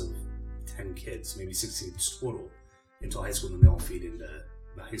class of 10 kids, maybe 16 kids total until high school, and they all feed into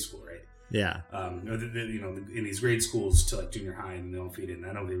the high school, right? Yeah. In these grade schools to like junior high, and they all feed in.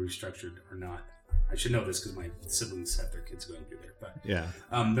 I don't know if they restructured or not. I should know this because my siblings have their kids going through there. But yeah.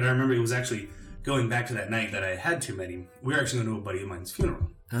 But I remember it was actually going back to that night that I had too many. We were actually going to a buddy of mine's funeral.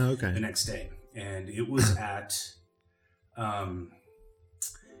 Oh, okay. The next day, and it was at, I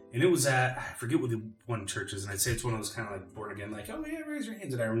forget what the one church is, and I'd say it's one of those kind of like born again, like, oh yeah, raise your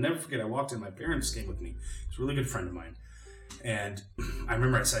hands. And I will never forget. I walked in. My parents came with me. He's a really good friend of mine. And I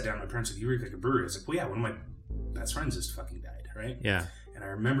remember I sat down, my parents said, you work like a brewery. I was like, well, yeah, one of my best friends just fucking died, right? Yeah. And I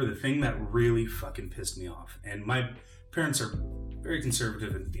remember the thing that really fucking pissed me off. And my parents are very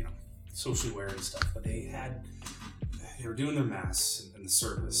conservative and, socially aware and stuff, but they were doing their mass and the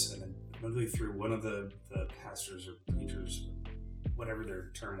service, and then literally through one of the pastors or preachers, whatever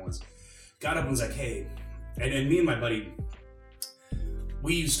their term was, got up and was like, hey, and me and my buddy,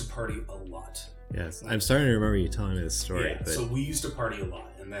 we used to party a lot. Yes, I'm starting to remember you telling me this story. Yeah, so we used to party a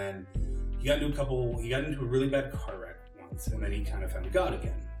lot, and then he got into a really bad car wreck once, and then he kind of found God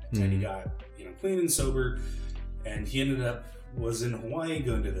again, and he got clean and sober, and he was in Hawaii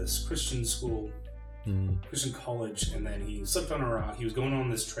going to this Christian school, Christian college, and then he slipped on a rock. He was going on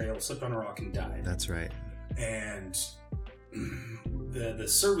this trail, slipped on a rock, and died. That's right. And the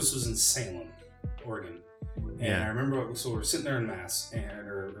service was in Salem, Oregon, and I remember, so we're sitting there in mass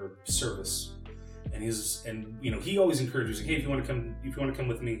or service. And he always encourages, like, hey, if you want to come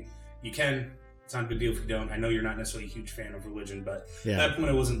with me, you can. It's not a big deal if you don't. I know you're not necessarily a huge fan of religion, but at that point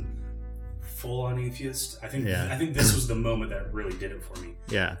I wasn't full on atheist. I think this was the moment that really did it for me.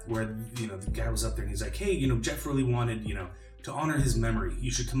 Yeah. Where the guy was up there and he's like, hey, Jeff really wanted to honor his memory.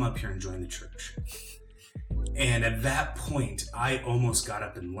 You should come up here and join the church. And at that point, I almost got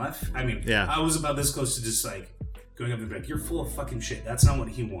up and left. I mean, I was about this close to just like going up and be like, you're full of fucking shit. That's not what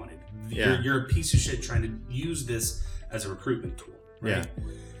he wanted. You're a piece of shit trying to use this as a recruitment tool, right? Yeah.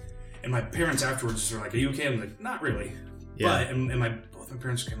 And my parents afterwards were like, are you okay? I'm like, not really. Yeah. But both my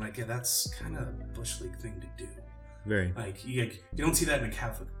parents were kind of like, yeah, that's kind of a bush league thing to do. Very. Like you don't see that in a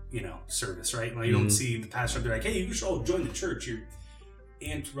Catholic, service, right? Like, you don't see the pastor up there like, hey, you should all join the church. Your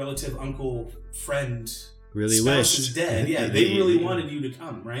aunt, relative, uncle, friend, really spouse is dead. Yeah, they really wanted you to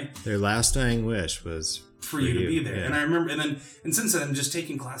come, right? Their last dying wish was for you to be there. Yeah. And I remember, and since then, I'm just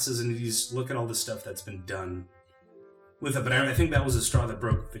taking classes and you just look at all the stuff that's been done with it. But I think that was a straw that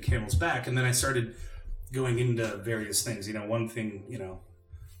broke the camel's back. And then I started going into various things. One thing,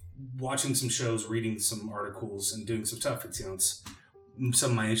 watching some shows, reading some articles, and doing some stuff. It's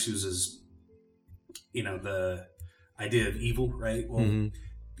some of my issues is, the idea of evil, right? Well,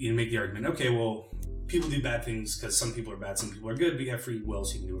 you make the argument, okay, well, people do bad things because some people are bad, some people are good, but you have free will,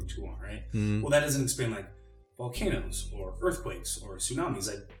 so you can do what you want, right? Well, that doesn't explain like volcanoes or earthquakes or tsunamis.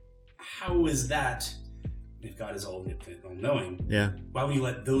 Like, how is that, if God is all knowing? Yeah. Why would you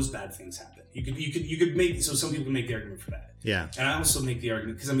let those bad things happen? You could make, so some people can make the argument for that. Yeah. And I also make the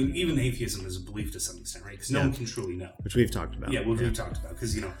argument because even atheism is a belief to some extent, right? Because no one can truly know, which we've talked about. Yeah, we've talked about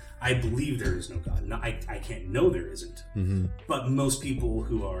because I believe there is no God. No, I can't know there isn't. But most people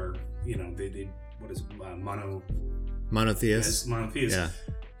who are they what is it, monotheists? Monotheists. Yeah.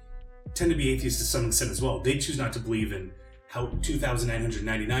 Tend to be atheists to some extent as well. They choose not to believe in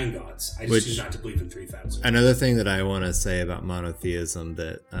 2,999 gods. I just choose not to believe in 3,000. Another thing that I want to say about monotheism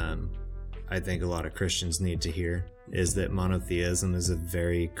that I think a lot of Christians need to hear is that monotheism is a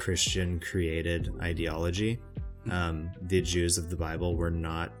very Christian-created ideology. The Jews of the Bible were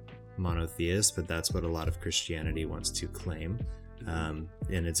not monotheists, but that's what a lot of Christianity wants to claim.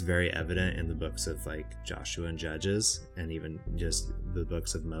 And it's very evident in the books of like Joshua and Judges, and even just the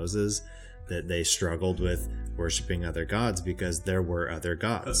books of Moses, that they struggled with worshiping other gods because there were other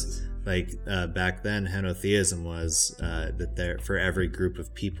gods. Like back then, henotheism was that there, for every group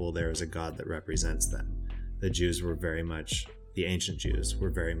of people, there is a god that represents them. The Jews were very much, the ancient Jews were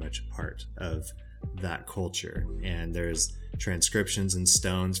very much a part of that culture, and there's transcriptions and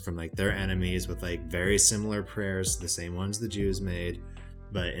stones from like their enemies with like very similar prayers, the same ones the Jews made,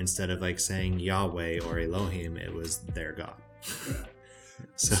 but instead of like saying Yahweh or Elohim, it was their god.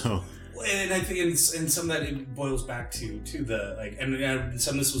 So, and I think and some of that it boils back to the like, and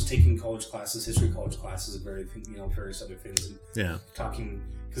some of this was taking college classes, history college classes, and various other things, and talking,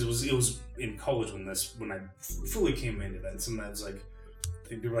 because it was in college when I fully came into that, and some of that was like,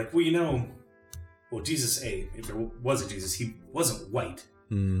 they were like, well, Jesus, if there was a Jesus, he wasn't white.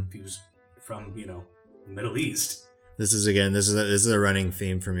 He was from, the Middle East. This is a running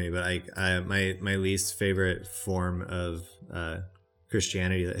theme for me, but my least favorite form of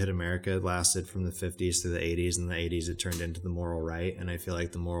Christianity that hit America lasted from the 50s to the 80s. In the 80s, it turned into the moral right, and I feel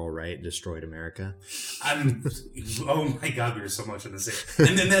like the moral right destroyed America. Oh my God, we were so much in the same.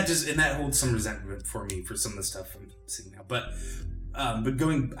 And then that holds some resentment for me for some of the stuff I'm seeing now, but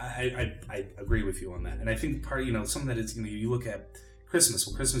going, I agree with you on that, and I think part, some of that is, you look at Christmas.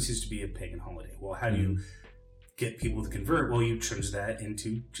 Well, Christmas used to be a pagan holiday. Well, how do you get people to convert? Well, you change that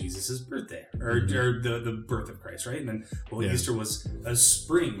into Jesus's birthday, or the birth of Christ, right? And then, Easter was a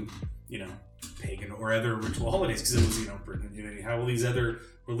spring, pagan or other ritual holidays, because it was, you have all these other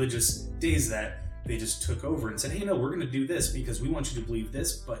religious days that they just took over and said, hey, no, we're going to do this because we want you to believe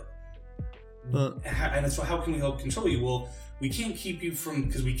this, but and so how can we help control you? Well, we can't keep you from,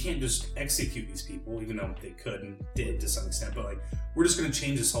 because we can't just execute these people, even though they could and did to some extent, but like, we're just going to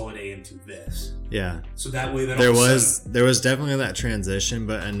change this holiday into this. Yeah. So that way, there was definitely that transition,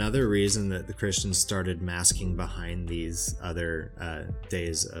 but another reason that the Christians started masking behind these other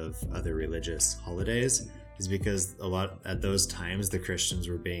days of other religious holidays is because at those times the Christians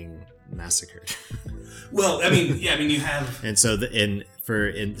were being massacred. Well, you have, and so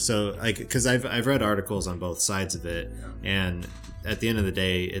because I've read articles on both sides of it, and at the end of the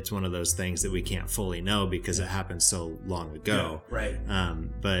day, it's one of those things that we can't fully know because it happened so long ago. Yeah, right.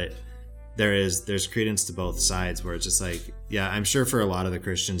 But there's credence to both sides, where it's just like, yeah, I'm sure for a lot of the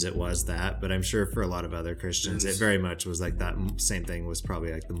Christians it was that, but I'm sure for a lot of other Christians it very much was like that same thing was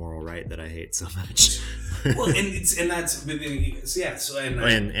probably like the moral right that I hate so much. Well, and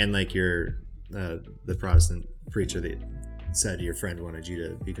like the Protestant preacher that said your friend wanted you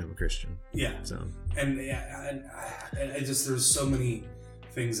to become a Christian. Yeah. So and I just, there's so many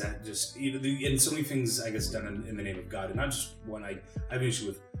things that just, and so many things I guess done in the name of God, and not just one. I have an issue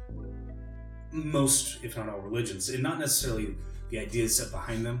with most, if not all, religions, and not necessarily the ideas set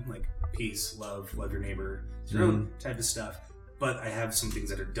behind them, like peace, love your neighbor, your own type of stuff. But I have some things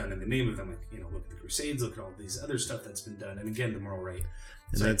that are done in the name of them, like, look at the Crusades, look at all these other stuff that's been done, and again, the moral right.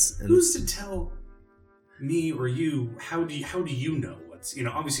 Who's to tell me or you? How do you know what's,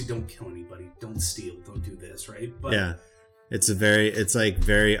 obviously don't kill anybody, don't steal, don't do this, right? But yeah, it's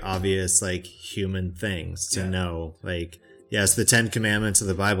very obvious, like, human things to know, like, yes, the 10 Commandments of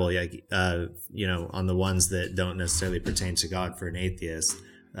the Bible, like, on the ones that don't necessarily pertain to God for an atheist,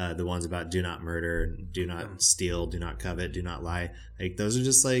 the ones about do not murder, and do not steal, do not covet, do not lie, like, those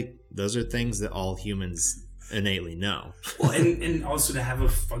are things that all humans innately know. Well, and also to have a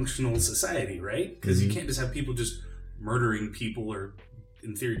functional society, right? Because you can't just have people just murdering people, or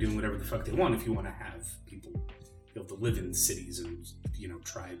in theory doing whatever the fuck they want. If you want to have people be able to live in cities and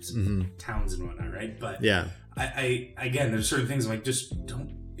tribes and towns and whatnot, right? But yeah, I again, there's certain things like, just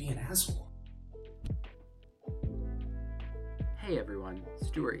don't be an asshole. Hey everyone,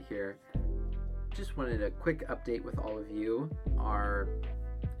 Stuart here. Just wanted a quick update with all of you. Our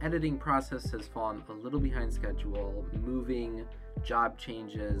editing process has fallen a little behind schedule. Moving, job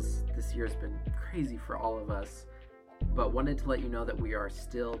changes. This year has been crazy for all of us. But wanted to let you know that we are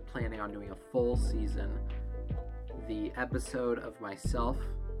still planning on doing a full season. The episode of myself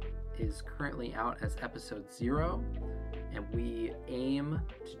is currently out as episode 0, and we aim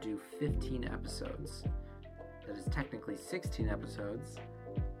to do 15 episodes. That is technically 16 episodes,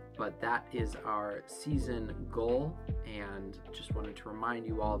 but that is our season goal. And just wanted to remind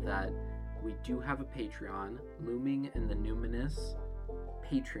you all that we do have a Patreon, Looming in the Numinous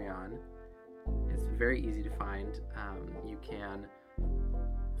Patreon. It's very easy to find. You can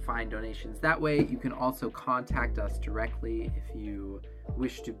find donations that way. You can also contact us directly if you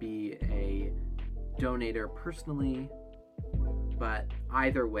wish to be a donator personally. But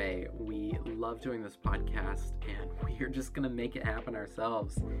either way, we love doing this podcast, and we are just going to make it happen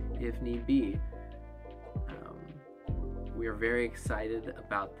ourselves if need be. We are very excited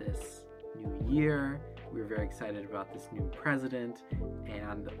about this new year. We're very excited about this new president,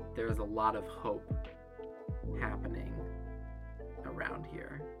 and there's a lot of hope happening around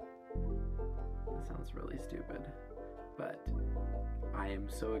here. That sounds really stupid, but I am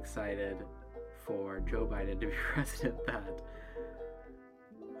so excited for Joe Biden to be president that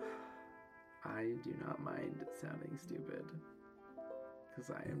I do not mind sounding stupid,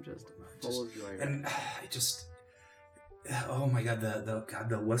 because I am just full of joy. And I just, oh my God,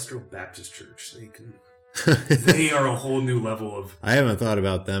 the Western Baptist Church, they are a whole new level of. I haven't thought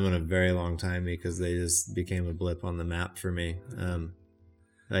about them in a very long time because they just became a blip on the map for me. And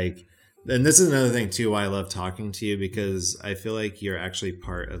this is another thing too why I love talking to you, because I feel like you're actually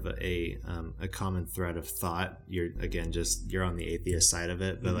part of a common thread of thought. You're on the atheist side of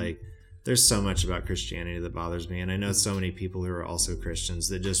it, but there's so much about Christianity that bothers me, and I know so many people who are also Christians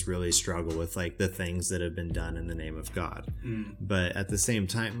that just really struggle with the things that have been done in the name of God. But at the same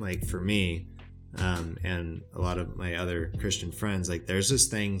time, for me, and a lot of my other Christian friends, there's just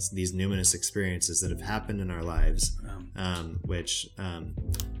things, these numinous experiences that have happened in our lives, which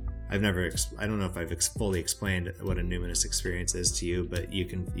I don't know if I've fully explained what a numinous experience is to you, but you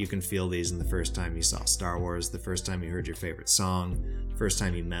can feel these in the first time you saw Star Wars, the first time you heard your favorite song, first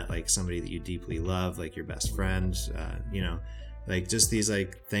time you met somebody that you deeply love, your best friend, just these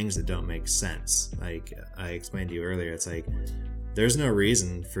things that don't make sense. I explained to you earlier, it's there's no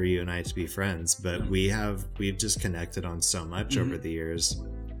reason for you and I to be friends, but we've just connected on so much over the years,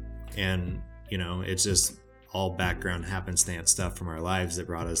 and it's just all background happenstance stuff from our lives that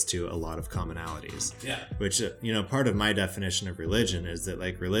brought us to a lot of commonalities. Yeah. Which, part of my definition of religion is that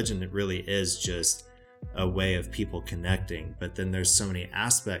religion really is just a way of people connecting, but then there's so many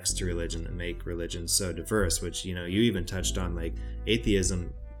aspects to religion that make religion so diverse, which, you even touched on,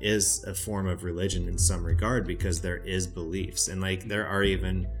 atheism is a form of religion in some regard because there is beliefs, and there are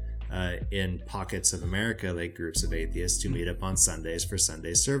even in pockets of America, groups of atheists who meet up on Sundays for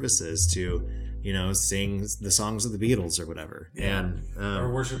Sunday services to, sing the songs of the Beatles or whatever, and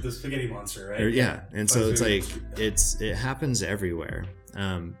or worship the spaghetti monster, right? And so it's it happens everywhere,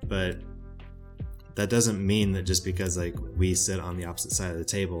 but that doesn't mean that just because we sit on the opposite side of the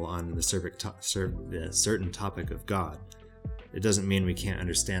table on the certain topic of God, it doesn't mean we can't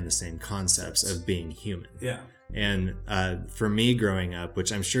understand the same concepts of being human. Yeah. And for me growing up,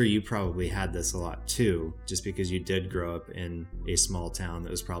 which I'm sure you probably had this a lot too, just because you did grow up in a small town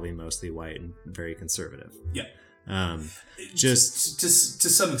that was probably mostly white and very conservative. Yeah. Just to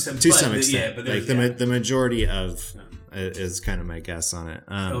some extent. To some extent. Yeah, but the majority of is kind of my guess on it.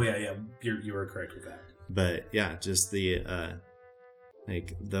 You were correct with that. But yeah, just the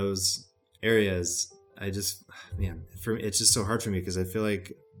those areas, it's just so hard for me because I feel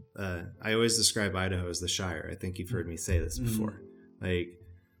like I always describe Idaho as the Shire. I think you've heard me say this before.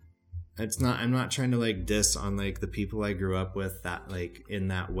 I'm not trying to diss on the people I grew up with that in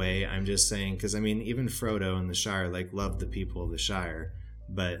that way. I'm just saying, because even Frodo in the Shire loved the people of the Shire,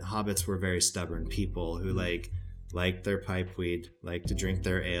 but hobbits were very stubborn people who liked their pipe weed, liked to drink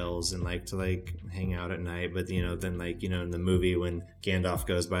their ales, and liked to hang out at night. But then in the movie when Gandalf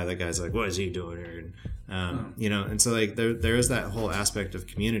goes by, the guy's what is he doing here? And and so there is that whole aspect of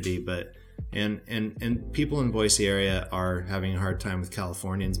community, but and people in Boise area are having a hard time with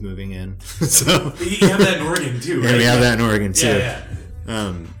Californians moving in. So you have that in Oregon too, right? Yeah, we have that in Oregon too. Yeah.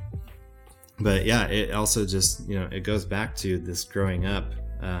 But yeah, it also just it goes back to this growing up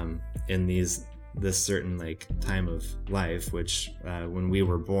in this certain time of life, which when we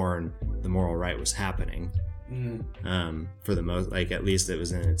were born, the moral right was happening. For the most, at least it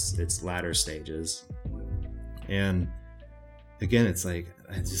was in its latter stages. And again, it's I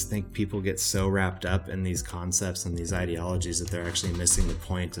just think people get so wrapped up in these concepts and these ideologies that they're actually missing the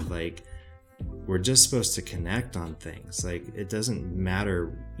point of we're just supposed to connect on things. It doesn't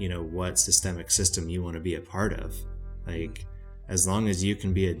matter, what systemic system you want to be a part of. As long as you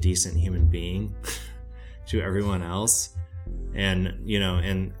can be a decent human being to everyone else, and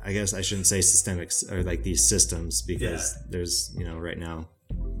and I guess I shouldn't say systemic or these systems, because there's right now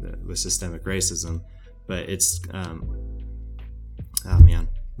with systemic racism, but it's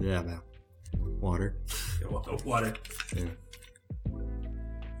water. Yeah.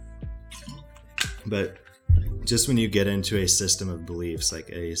 But just when you get into a system of beliefs,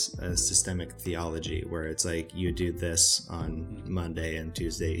 a systemic theology, where it's you do this on Monday and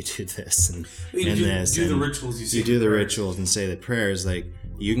Tuesday you do this and you this, do and the rituals, you do the rituals and say the prayers,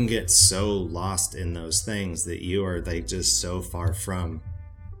 you can get so lost in those things that you are like just so far from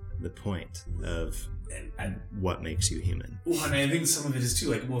the point of what makes you human. Well, and I think some of it is too,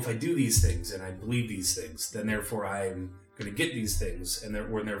 like, well, if I do these things and I believe these things, then therefore I'm going to get these things, and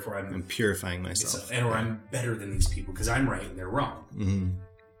therefore I'm purifying myself, or I'm better than these people because I'm right and they're wrong. Mm-hmm.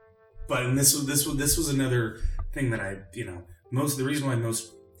 But and this was another thing that I, the reason why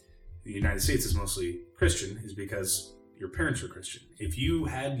the United States is mostly Christian is because your parents were Christian. If you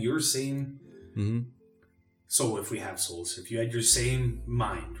had your same soul, if we have souls, if you had your same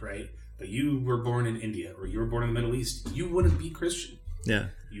mind, right, but you were born in India or you were born in the Middle East, you wouldn't be Christian. Yeah.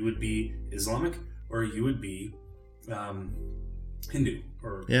 You would be Islamic or you would be Hindu,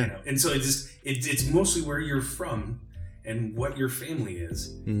 or and so it's mostly where you're from and what your family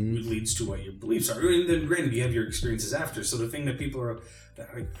is leads to what your beliefs are. And then granted, you have your experiences after. So the thing that people are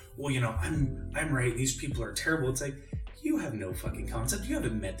like, well, I'm right, these people are terrible. It's like, you have no fucking concept. You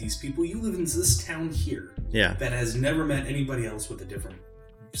haven't met these people. You live in this town here that has never met anybody else with a different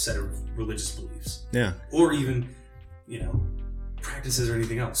set of religious beliefs. Yeah. Or even, practices or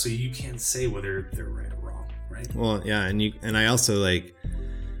anything else. So you can't say whether they're right or wrong, right? Well, yeah, and I also like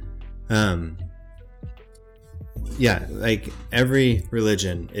like every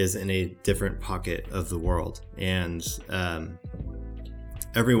religion is in a different pocket of the world, and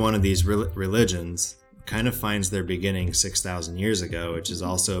every one of these religions kind of finds their beginning 6,000 years ago, which is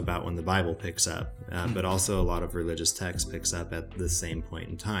also about when the Bible picks up, but also a lot of religious text picks up at the same point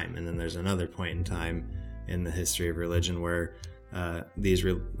in time. And then there's another point in time in the history of religion where these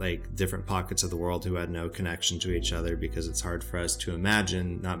different pockets of the world who had no connection to each other, because it's hard for us to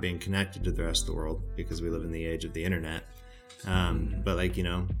imagine not being connected to the rest of the world because we live in the age of the internet. But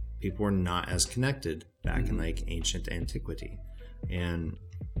people were not as connected back in ancient antiquity. And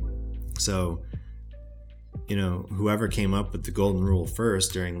so, whoever came up with the golden rule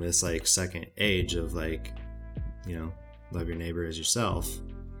first during this second age of love your neighbor as yourself,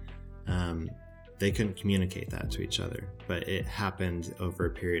 they couldn't communicate that to each other, but it happened over a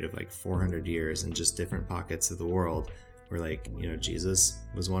period of 400 years in just different pockets of the world where Jesus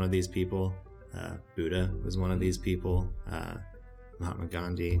was one of these people, Buddha was one of these people, Mahatma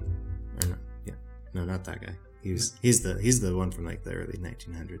Gandhi, no, not that guy. He's the one from the early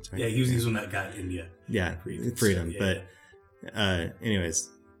 1900s, right? Yeah, he was one that got India. Yeah, freedom. But anyways,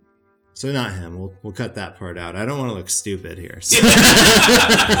 so not him. We'll cut that part out. I don't want to look stupid here. So. you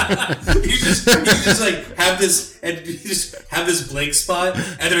just have this, and you just have this blank spot,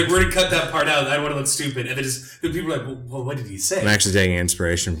 and then we're gonna cut that part out. I don't want to look stupid, and then people are like, well, what did he say? I'm actually taking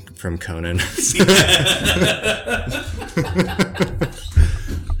inspiration from Conan.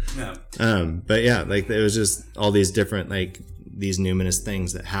 But yeah, it was just all these different these numinous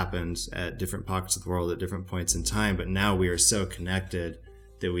things that happened at different pockets of the world at different points in time. But now we are so connected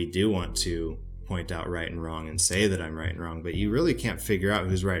that we do want to point out right and wrong and say that I'm right and wrong, but you really can't figure out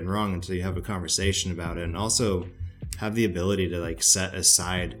who's right and wrong until you have a conversation about it, and also have the ability to set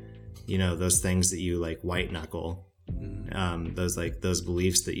aside those things that you white knuckle, those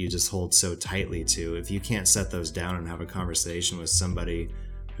beliefs that you just hold so tightly to. If you can't set those down and have a conversation with somebody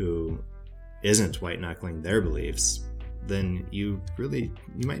who isn't white knuckling their beliefs, then you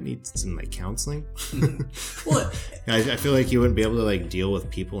might need some counseling. Well, I feel like you wouldn't be able to deal with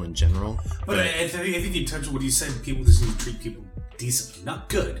people in general. But I think you touched on what you said. People just need to treat people decently, not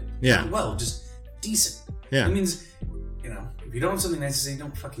good. Yeah. Not well, just decent. Yeah. That means if you don't have something nice to say,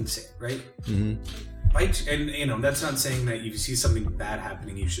 don't fucking say it, right? Mm-hmm. And that's not saying that if you see something bad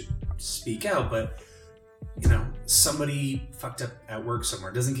happening, you should speak out, but. Somebody fucked up at work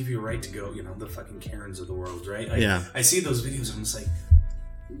somewhere. It doesn't give you a right to go, the fucking Karens of the world, right? I see those videos and I'm just like,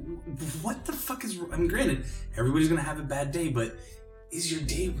 what the fuck is... I mean, granted, everybody's going to have a bad day, but is your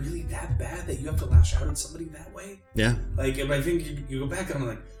day really that bad that you have to lash out at somebody that way? Yeah. If I think you go back and I'm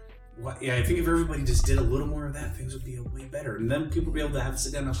like, what? Yeah, I think if everybody just did a little more of that, things would be way better. And then people would be able to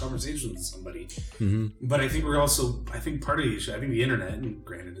sit down and have conversations with somebody. Mm-hmm. But I think part of the issue, I think the internet, and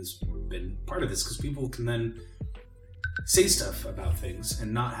granted, has been part of this, because people can then say stuff about things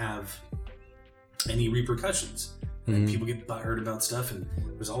and not have any repercussions. And then people get butthurt about stuff, and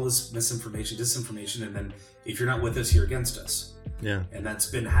there's all this misinformation, disinformation, and then if you're not with us, you're against us. Yeah. And that's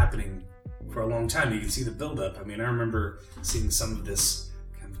been happening for a long time. You can see the buildup. I mean, I remember seeing some of this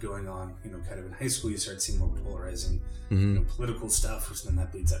going on, kind of in high school. You start seeing more polarizing, political stuff, which then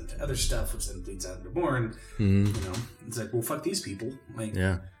that bleeds out into other stuff, which then bleeds out into more. And it's like, well, fuck these people.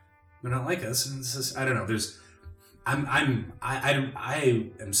 They're not like us. And it's just, I don't know. I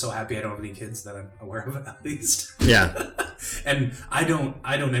am so happy I don't have any kids that I'm aware of, at least. Yeah. And I don't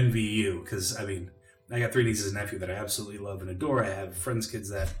envy you, because I mean, I got 3 nieces and nephew that I absolutely love and adore. I have friends' kids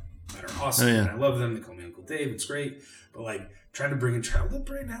that are awesome, and I love them. They call me Uncle Dave. It's great. But, like, trying to bring a child up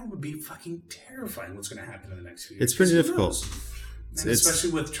right now would be fucking terrifying what's going to happen in the next few years. It's pretty difficult. And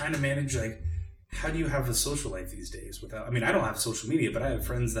especially with trying to manage, like, how do you have a social life these days without... I mean, I don't have social media, but I have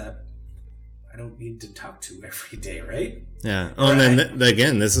friends that I don't need to talk to every day, right? Yeah. Oh, and then,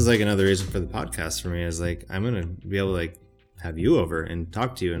 again, this is, like, another reason for the podcast for me is, like, I'm going to be able to, like, have you over and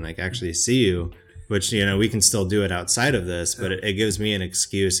talk to you and, like, actually see you. Which, you know, we can still do it outside of this, but it gives me an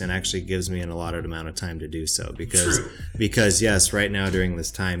excuse and actually gives me an allotted amount of time to do so. Because yes, right now during this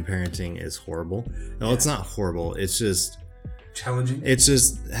time, parenting is horrible. No, it's not horrible. It's just challenging.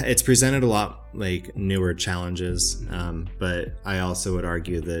 It's presented a lot like newer challenges. But I also would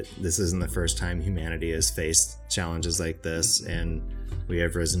argue that this isn't the first time humanity has faced challenges like this, and we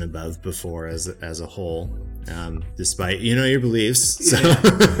have risen above before as a whole. Despite, you know, your beliefs. So. Yeah.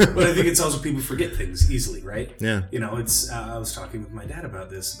 But I think it's also people forget things easily, right? Yeah. You know, it's, I was talking with my dad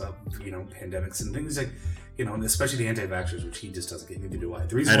about this, about, you know, pandemics and things like, you know, especially the anti-vaxxers, which he just doesn't get, neither do I. I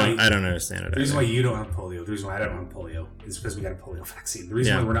don't understand it. The reason why you don't have polio, the reason why I don't have polio is because we got a polio vaccine. The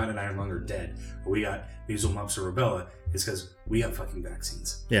reason why we're not in iron lung or dead, or we got measles, mumps, or rubella is because we have fucking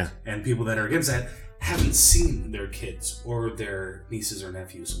vaccines. Yeah. And people that are against that haven't seen their kids or their nieces or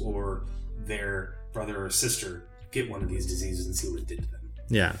nephews or their brother or sister get one of these diseases and see what it did to them.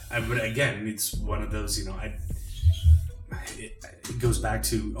 Yeah. But again, it's one of those, you know, it goes back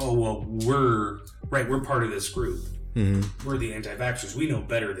to, oh, well, we're part of this group. Mm-hmm. We're the anti-vaxxers. We know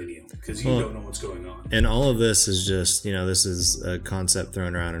better than you because you don't know what's going on. And all of this is just, you know, this is a concept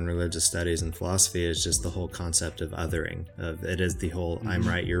thrown around in religious studies and philosophy is just the whole concept of othering. It is the whole I'm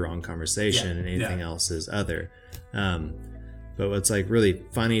right, you're wrong conversation, and anything else is other. But what's like really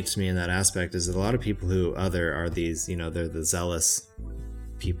funny to me in that aspect is that a lot of people who other are these, you know, they're the zealous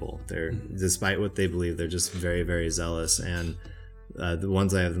people. They're, despite what they believe, they're just very, very zealous. And the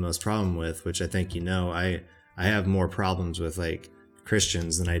ones I have the most problem with, which I think, you know, I have more problems with like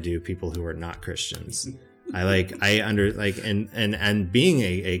Christians than I do people who are not Christians. And being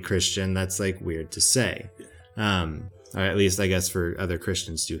a Christian, that's like weird to say. Or at least I guess for other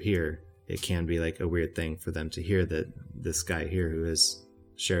Christians to hear. It can be like a weird thing for them to hear that this guy here who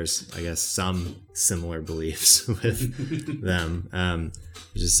shares, I guess, some similar beliefs with them.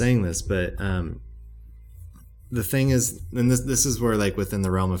 Just saying this, but the thing is, and this is where like within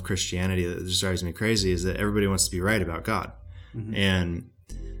the realm of Christianity that just drives me crazy is that everybody wants to be right about God. Mm-hmm.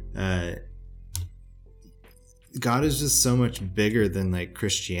 And God is just so much bigger than like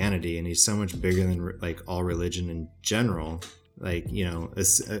Christianity, and he's so much bigger than like all religion in general. Like, you know,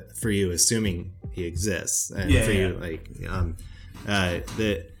 for you, assuming he exists, and you, like,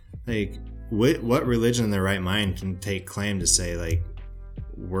 that, like, what religion in their right mind can take claim to say, like,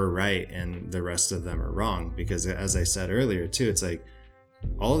 we're right and the rest of them are wrong? Because, as I said earlier, too, it's like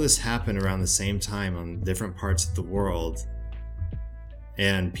all this happened around the same time on different parts of the world,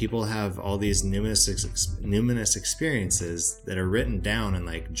 and people have all these numinous experiences that are written down and,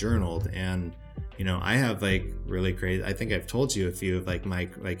 like, journaled, and you know, I have like really crazy, I think I've told you a few of like my,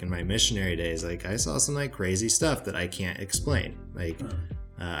 like in my missionary days, like I saw some like crazy stuff that I can't explain. Like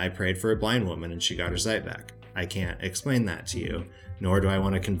I prayed for a blind woman and she got her sight back. I can't explain that to you, nor do I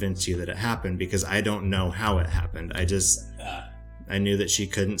want to convince you that it happened because I don't know how it happened. I knew that she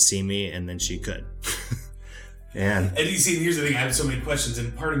couldn't see me and then she could. And you see, here's the thing, I have so many questions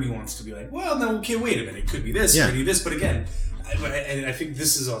and part of me wants to be like, well, no, okay, wait a minute, it could be this, it could be this, but again, I think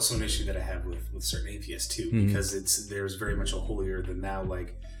this is also an issue that I have with certain atheists too, because there's very much a holier than thou,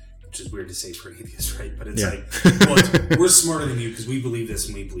 like, which is weird to say for atheists, right? But it's like, well, we're smarter than you because we believe this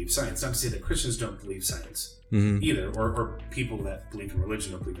and we believe science. Not to say that Christians don't believe science either, or people that believe in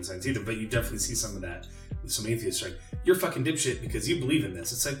religion don't believe in science either, but you definitely see some of that with some atheists, right? You're fucking dipshit because you believe in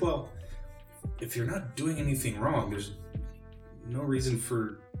this. It's like, well, if you're not doing anything wrong, there's no reason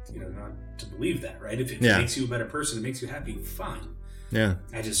for, you know, not to believe that, right? If it makes you a better person, it makes you happy, fine. Yeah.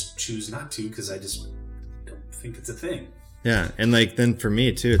 I just choose not to because I just don't think it's a thing. Yeah, and like then for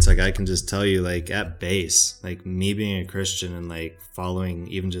me too, it's like I can just tell you like at base, like me being a Christian and like following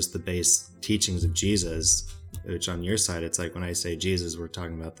even just the base teachings of Jesus, which on your side, it's like when I say Jesus, we're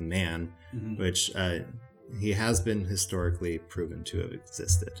talking about the man, which he has been historically proven to have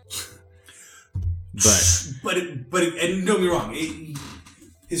existed. But and don't get me wrong,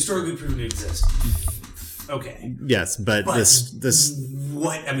 historically proven to exist. Okay. Yes, but this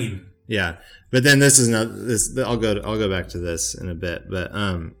what I mean. Yeah, but then this is not this. I'll go back to this in a bit, but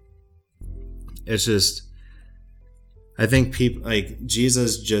it's just I think people like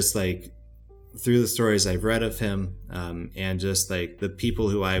Jesus just like through the stories I've read of him, and just like the people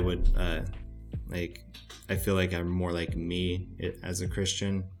who I would like I feel like I'm more like me as a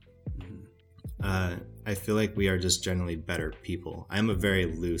Christian. I feel like we are just generally better people. I'm a very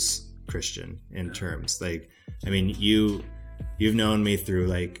loose Christian in terms, like, I mean, you've known me through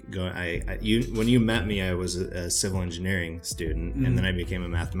like when you met me, I was a civil engineering student, and then I became a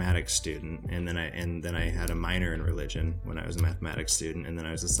mathematics student, and then I had a minor in religion when I was a mathematics student, and then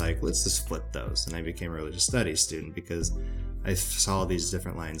I was just like, let's just flip those, and I became a religious studies student because I saw these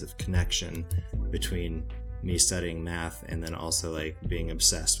different lines of connection between me studying math and then also like being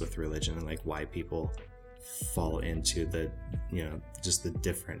obsessed with religion and like why people fall into the, you know, just the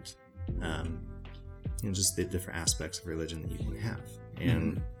different just the different aspects of religion that you can have.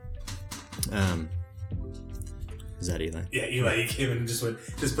 And is that Eli? Yeah, Eli, he came in and just put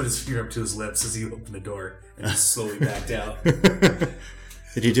his finger up to his lips as he opened the door and just slowly backed out.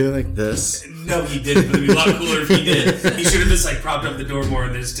 Did he do it like this? No, he didn't, but it'd be a lot cooler if he did. He should have just like propped up the door more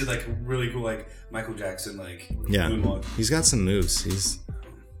and then just did like a really cool like Michael Jackson like moonwalk. He's got some moves. He's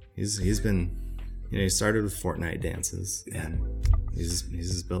been, you know, he started with Fortnite dances, and he's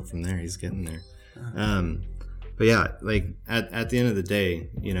just built from there. He's getting there. But yeah, like at the end of the day,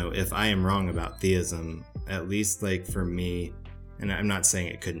 you know, if I am wrong about theism, at least like for me, and I'm not saying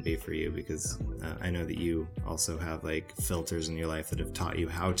it couldn't be for you, because I know that you also have like filters in your life that have taught you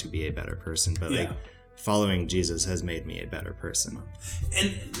how to be a better person, but like following Jesus has made me a better person.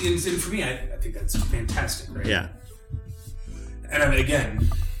 And for me, I think that's fantastic, right? Yeah. And I mean, again,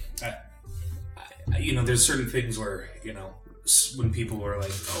 I, you know, there's certain things where, you know, when people are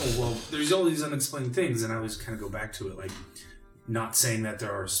like, oh, well, there's all these unexplained things, and I always kind of go back to it, like, not saying that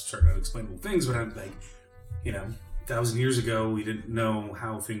there are certain unexplainable things, but I'm like, you know, 1,000 years ago, we didn't know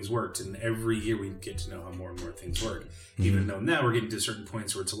how things worked, and every year we get to know how more and more things work. Even though now we're getting to certain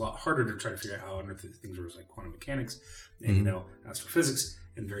points where it's a lot harder to try to figure out how things work, like quantum mechanics, and, you know, astrophysics,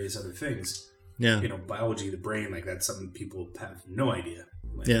 and various other things. Yeah. You know, biology, the brain, like, that's something people have no idea.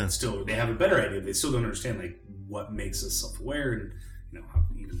 Like, yeah. Still, they have a better idea. They still don't understand, like, what makes us self-aware, and, you know, how,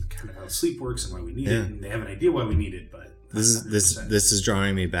 even kind of how sleep works and why we need it. And they have an idea why we need it, but this is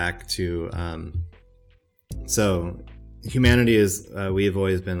drawing me back to so humanity is we've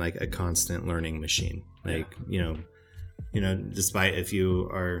always been like a constant learning machine. Like, you know, despite if you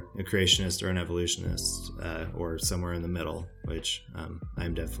are a creationist or an evolutionist or somewhere in the middle, which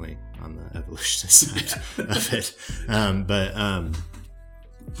I'm definitely on the evolutionist side of it. But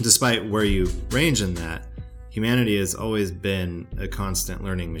despite where you range in that, humanity has always been a constant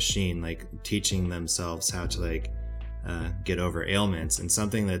learning machine, like teaching themselves how to like get over ailments, and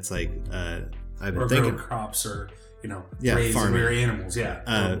something that's like I've been thinking, grow crops, or, you know, raise and rear animals,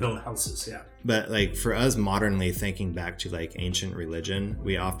 build houses, But like for us modernly, thinking back to like ancient religion,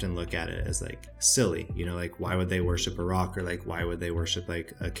 we often look at it as like silly, you know, like why would they worship a rock, or like why would they worship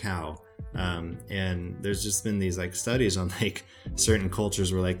like a cow? And there's just been these like studies on like certain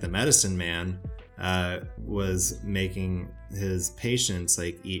cultures where like the medicine man was making his patients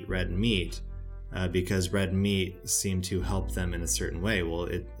like eat red meat because red meat seemed to help them in a certain way. Well,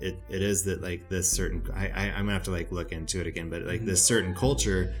 it is that like this certain I'm gonna have to like look into it again, but like this certain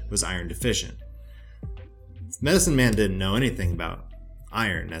culture was iron deficient. Medicine man didn't know anything about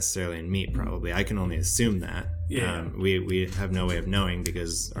iron necessarily in meat, probably. I can only assume that. We have no way of knowing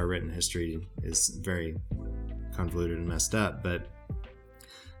because our written history is very convoluted and messed up, but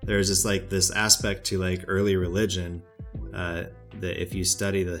there's just like this aspect to like early religion that if you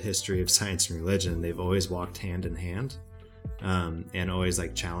study the history of science and religion, they've always walked hand in hand and always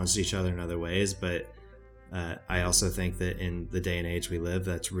like challenged each other in other ways. But I also think that in the day and age we live,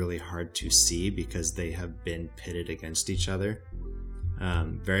 that's really hard to see because they have been pitted against each other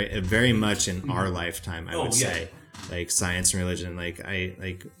very much in our lifetime, I would say. Like science and religion, like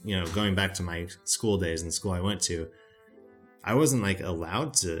you know, going back to my school days and the school I went to, I wasn't like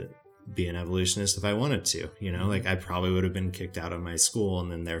allowed to be an evolutionist if I wanted to, you know, like I probably would have been kicked out of my school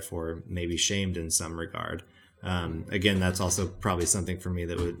and then therefore maybe shamed in some regard. Again, that's also probably something for me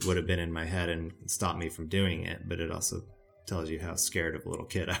that would have been in my head and stopped me from doing it, but it also tells you how scared of a little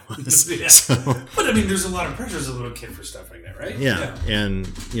kid I was. So, but I mean, there's a lot of pressure as a little kid for stuff like that, right? Yeah. And,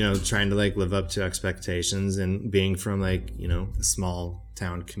 you know, trying to like live up to expectations and being from like, you know, a small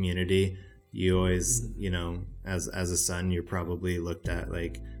town community, you always, you know, as a son, you're probably looked at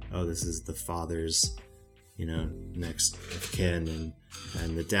like, oh, this is the father's, you know, next of kin,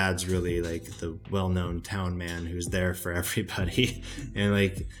 and the dad's really like the well-known town man who's there for everybody. And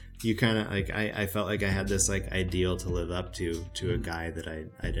like you kind of like I felt like I had this like ideal to live up to a guy that I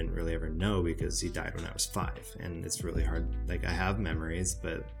didn't really ever know because he died when I was 5, and it's really hard. Like I have memories,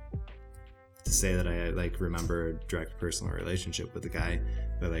 but to say that I like remember a direct personal relationship with the guy,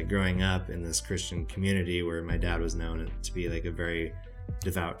 but like growing up in this Christian community where my dad was known to be like a very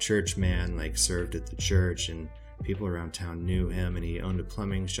devout church man, like served at the church, and people around town knew him, and he owned a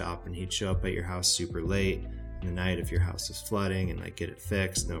plumbing shop, and he'd show up at your house super late in the night if your house was flooding and like get it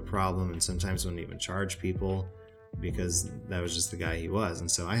fixed, no problem, and sometimes wouldn't even charge people because that was just the guy he was. And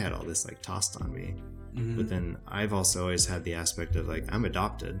so I had all this like tossed on me. Mm-hmm. But then I've also always had the aspect of like, I'm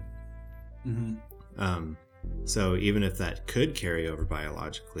adopted. Mm-hmm. So even if that could carry over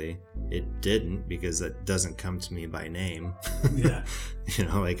biologically, it didn't, because that doesn't come to me by name. Yeah. You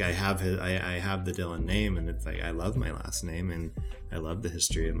know, like I have the Dylan name, and it's like I love my last name, and I love the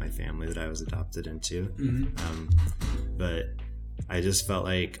history of my family that I was adopted into. Mm-hmm. But I just felt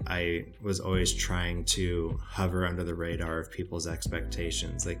like I was always trying to hover under the radar of people's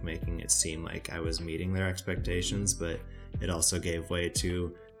expectations, like making it seem like I was meeting their expectations, but it also gave way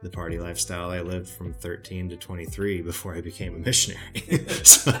to the party lifestyle I lived from 13 to 23 before I became a missionary.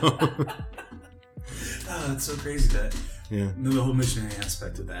 So, that's so crazy that the whole missionary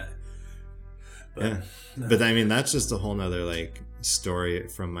aspect of that. But, but I mean, that's just a whole nother like story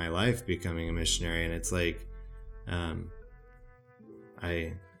from my life becoming a missionary, and it's like, I'm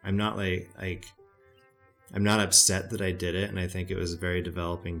not I'm not upset that I did it, and I think it was a very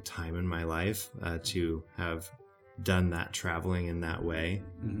developing time in my life to have done that traveling in that way.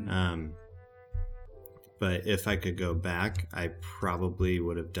 Mm-hmm. But if I could go back, I probably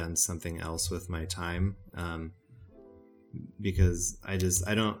would have done something else with my time, because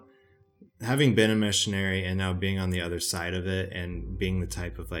having been a missionary and now being on the other side of it and being the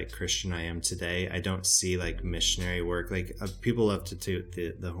type of like Christian I am today, I don't see like missionary work. Like people love to toot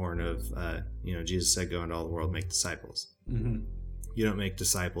the horn of, Jesus said, go into all the world, make disciples. Mm-hmm. You don't make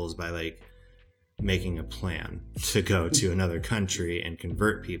disciples by like making a plan to go to another country and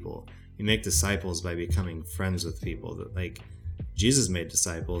convert people. You make disciples by becoming friends with people. That like Jesus made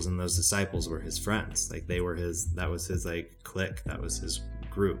disciples, and those disciples were his friends. Like that was his like clique, that was his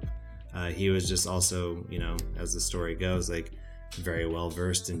group. He was just also, as the story goes, like very well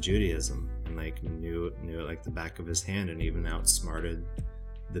versed in Judaism, and like knew it like the back of his hand, and even outsmarted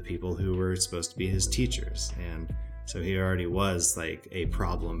the people who were supposed to be his teachers. And so he already was like a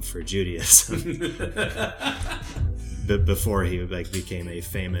problem for Judaism. But before he like became a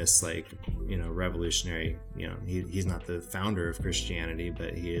famous revolutionary, he's not the founder of Christianity,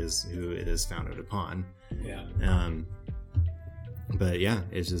 but he is who it is founded upon. Yeah. But yeah,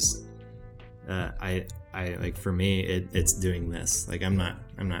 it's just I like, for me it's doing this. Like I'm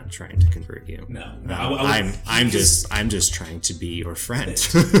not trying to convert you. No. I'm just trying to be your friend.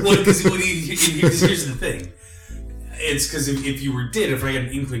 Well, because here's the thing. It's because if I had an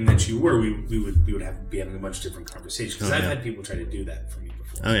inkling that you were, we would be having a much different conversation. Because I've had people try to do that for me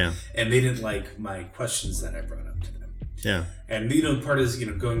before. Oh yeah. And they didn't like my questions that I brought up to them. Yeah. And part is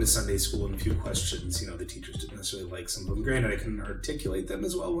going to Sunday school and a few questions. The teachers didn't necessarily like some of them. Granted, I couldn't articulate them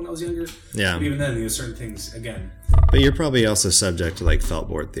as well when I was younger. Yeah. But even then, certain things again. But you're probably also subject to like felt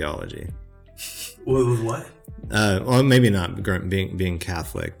board theology. With what? Well, maybe not being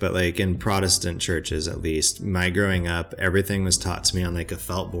Catholic, but like in Protestant churches, at least, my growing up, everything was taught to me on like a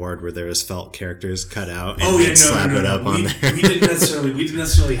felt board where there was felt characters cut out and slap it up on there. We didn't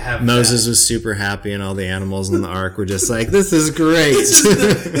necessarily have Moses was super happy, and all the animals in the ark were just like, "This is great. This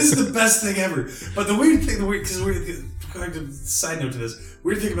is the best thing ever." But the weird thing, side note to this,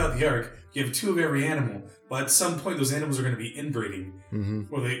 weird thing about the ark, you have two of every animal. Well, at some point, those animals are going to be inbreeding.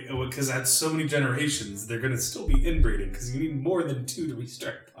 Mm-hmm. Because at so many generations, they're going to still be inbreeding, because you need more than two to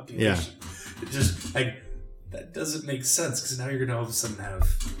restart population. Yeah. It just that doesn't make sense, because now you're going to all of a sudden have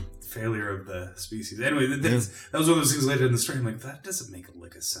failure of the species. Anyway, that was one of those things later in the story. I'm like, that doesn't make a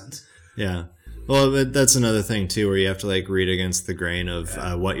lick of sense. Yeah. Well, that's another thing too, where you have to like read against the grain of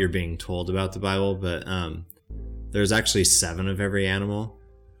what you're being told about the Bible. But there's actually 7 of every animal.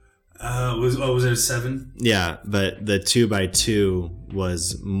 Was there 7? Yeah, but the 2x2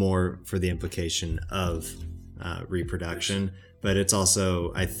 was more for the implication of reproduction, but it's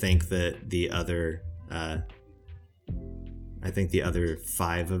also, I think that the other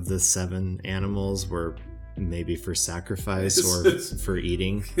 5 of the 7 animals were maybe for sacrifice or for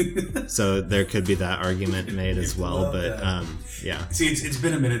eating. So there could be that argument made as well. But yeah. See, it's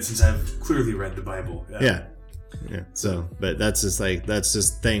been a minute since I've clearly read the Bible. Yeah. So, but that's just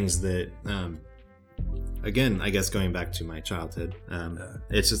things that, again, I guess going back to my childhood,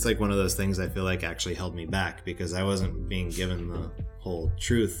 it's just like one of those things I feel like actually held me back, because I wasn't being given the whole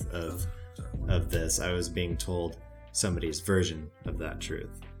truth of this. I was being told somebody's version of that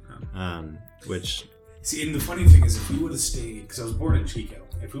truth, which See, and the funny thing is, if we would have stayed, because I was born in Chico,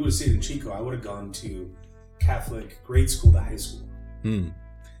 if we would have stayed in Chico, I would have gone to Catholic grade school to high school.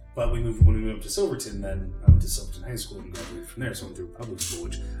 But when we moved up to Silverton, then I went to Silverton High School and graduated from there. So I went through public school,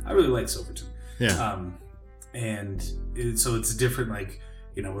 which I really like Silverton. Yeah. So it's different. Like,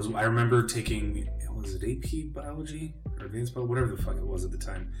 you know, I remember taking, was it AP biology or advanced biology, whatever the fuck it was at the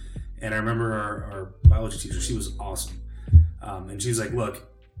time. And I remember our biology teacher. She was awesome, and she's like, "Look,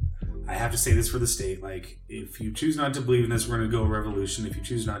 I have to say this for the state. Like, if you choose not to believe in this, we're going to go revolution. If you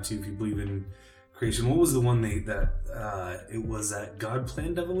choose not to, if you believe in creation." What was the one it was that God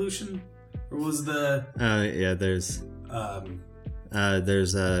planned evolution, or was the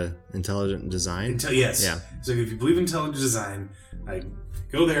there's intelligent design. Yes. Yeah. So if you believe in intelligent design, like,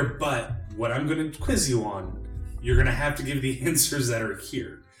 go there. But what I'm going to quiz you on, you're going to have to give the answers that are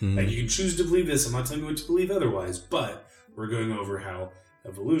here. Like, you can choose to believe this. I'm not telling you what to believe otherwise. But we're going over how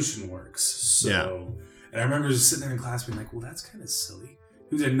evolution works. So, and I remember just sitting there in class being like, "Well, that's kind of silly."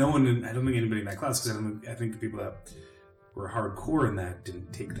 I don't think anybody in that class, because I think the people that were hardcore in that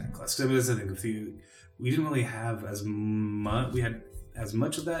didn't take that class. Because I mean, that's the thing. We didn't really have as much. We had as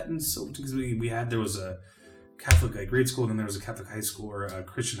much of that in Silverton, because there was a Catholic grade school, and then there was a Catholic high school or a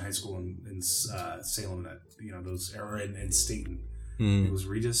Christian high school in Salem. That, you know, those or in Staten. It was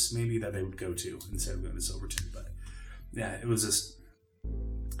Regis maybe that they would go to instead of going to Silverton. But yeah, it was just.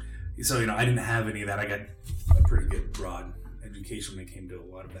 So, you know, I didn't have any of that. I got a pretty good broad education when it came to a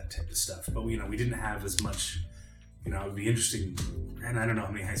lot of that type of stuff. But, you know, we didn't have as much, you know, it would be interesting. And I don't know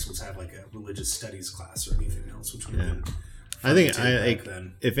how many high schools have like a religious studies class or anything else, which would have been. I think,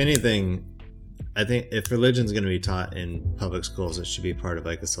 if anything, I think if religion's going to be taught in public schools, it should be part of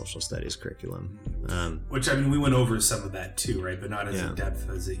like a social studies curriculum. Which, I mean, we went over some of that too, right? But not as in depth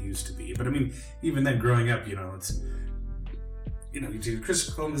as it used to be. But I mean, even then growing up, you know, it's, you know, you do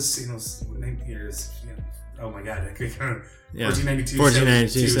Christopher Columbus, you know, years, you know, oh my God,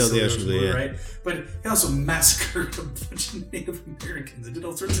 1492 sailed the ocean blue, right? But he also massacred a bunch of Native Americans and did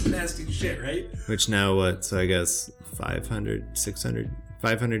all sorts of nasty shit, right? Which now, so I guess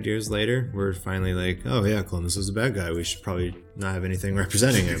 500 years later, we're finally like, oh yeah, Columbus was a bad guy. We should probably not have anything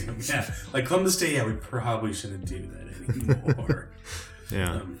representing him. Yeah, like Columbus Day, we probably shouldn't do that anymore.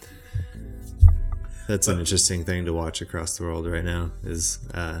 Yeah. That's an interesting thing to watch across the world right now, is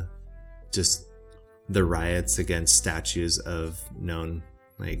just the riots against statues of known,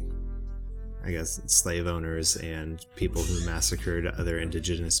 like, I guess, slave owners and people who massacred other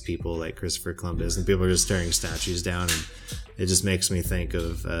indigenous people like Christopher Columbus, and people are just tearing statues down, and it just makes me think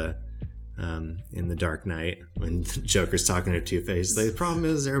of in The Dark Knight when the Joker's talking to Two-Face. The problem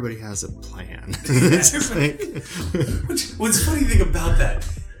is everybody has a plan. What's funny thing about that,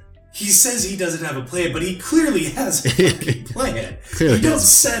 he says he doesn't have a plan, but he clearly has a fucking plan. You don't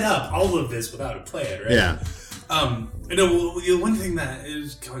set up all of this without a plan, right? Yeah. You know, one thing that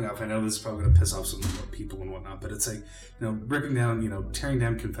is going off, I know this is probably going to piss off some people and whatnot, but it's like, you know, ripping down, you know, tearing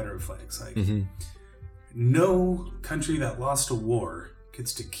down Confederate flags. Like, no country that lost a war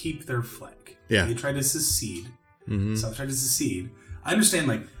gets to keep their flag. Yeah. They tried to secede. South tried to secede. I understand,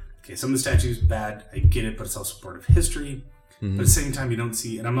 like, okay, some of the statues bad, I get it, but it's also part of history. But at the same time, you don't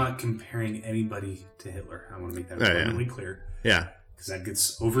see, and I'm not comparing anybody to Hitler. I want to make that abundantly clear. Yeah. Because that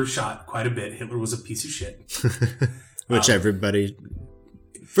gets overshot quite a bit. Hitler was a piece of shit. Which everybody,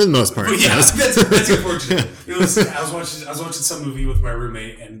 for the most part, yeah, that's unfortunate. I was watching some movie with my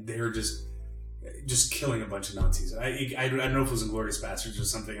roommate, and they were just killing a bunch of Nazis. I don't know if it was Inglourious Bastards or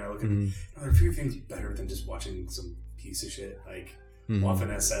something. I look at, there are a few things better than just watching some piece of shit like Waffen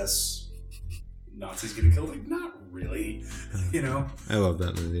SS. Nazis getting killed, like, not really, you know. I love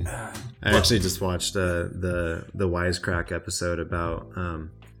that movie. I actually just watched the Wisecrack episode about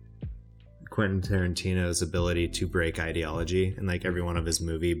Quentin Tarantino's ability to break ideology, and like every one of his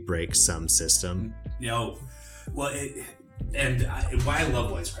movie breaks some system. Well, why I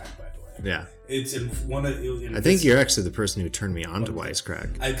love Wisecrack, by the way. Yeah, it's in one of. I think you're actually the person who turned me on to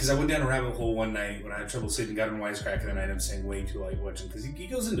Wisecrack. Because I went down a rabbit hole one night when I had trouble sleeping, got on Wisecrack, and then I ended up staying way too late watching, because he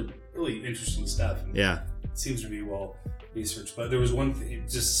goes into really interesting stuff. And it seems to be well researched. But there was one thing,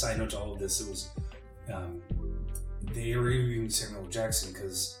 just a side note to all of this. It was they were interviewing Samuel Jackson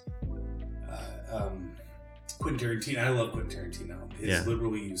because Quentin Tarantino. I love Quentin Tarantino. His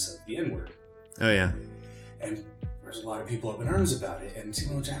liberal use of the N-word. Oh yeah, and there's a lot of people up in arms about it. And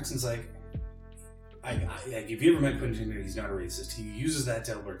Samuel Jackson's like, if you ever met Quentin Tarantino, he's not a racist. He uses that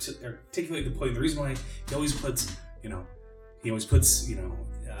to articulate the point. The reason why he always puts,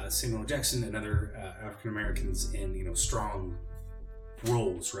 Samuel Jackson and other African Americans in, you know, strong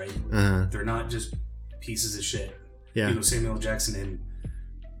roles, right? They're not just pieces of shit. Yeah. You know, Samuel Jackson in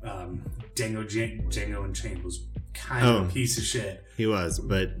Django Unchained was kind of a piece of shit. He was,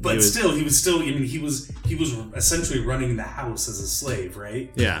 but still. I mean, he was essentially running the house as a slave,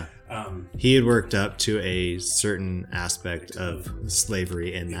 right? Yeah. He had worked up to a certain aspect of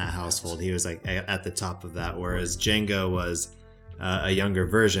slavery in that household. He was like at the top of that, whereas Django was a younger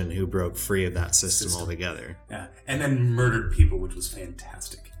version who broke free of that system altogether. Yeah, and then murdered people, which was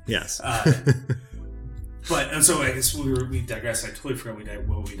fantastic. Yes. But so I guess we digressed. I totally forgot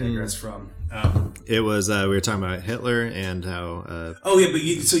what we digressed from. It was we were talking about Hitler and how. Oh yeah, but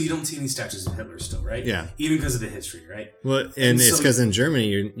so you don't see any statues of Hitler still, right? Yeah. Even because of the history, right? Well, and it's because in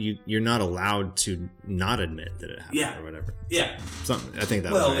Germany you're not allowed to not admit that it happened or whatever. Yeah. Something I think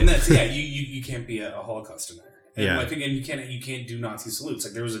that. Well, was right. And that's you can't be a Holocaust denier. And yeah. I think, and you can't do Nazi salutes.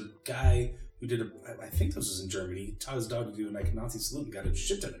 Like there was a guy who did I think this was in Germany. He taught his dog to do a Nazi salute and got a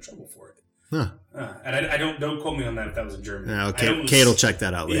shit ton of trouble for it. Huh. And I don't quote me on that if that was in Germany. No, okay, Kate will check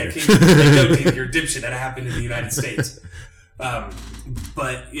that out later. Yeah, Kate, you're a dipshit. That happened in the United States.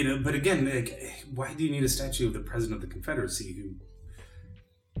 But again, like, why do you need a statue of the president of the Confederacy who,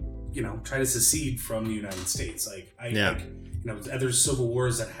 tried to secede from the United States? Other civil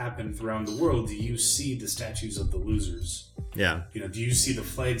wars that happened around the world. Do you see the statues of the losers? Yeah. Do you see the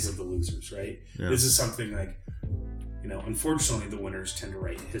flags of the losers? Right. Yeah. This is something like, unfortunately, the winners tend to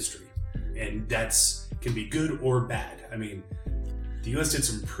write history. And can be good or bad. I mean, the U.S. did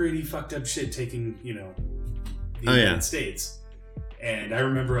some pretty fucked up shit taking, the United States. And I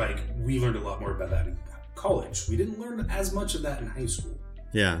remember, we learned a lot more about that in college. We didn't learn as much of that in high school.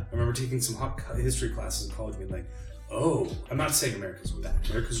 Yeah. I remember taking some history classes in college and being like, oh, I'm not saying America's bad.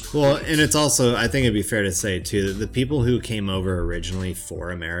 America's great. Well, and it's also, I think it'd be fair to say, too, that the people who came over originally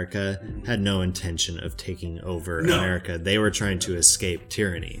for America had no intention of taking over America. They were trying to escape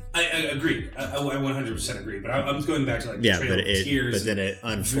tyranny. I agree. I 100% agree. But I'm going back to, Trail of Tears. But then it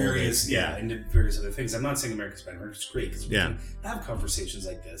unfolded. And various other things. I'm not saying America's bad. America's great because we can have conversations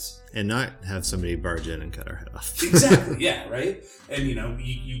like this. And not have somebody barge in and cut our head off. Exactly, yeah, right? And,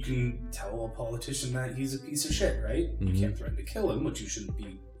 you can tell a politician that he's a piece of shit, right? Mm-hmm. You can't threaten to kill him, which you shouldn't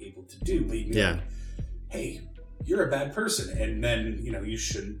be able to do. But you can be like, hey, you're a bad person. And then, you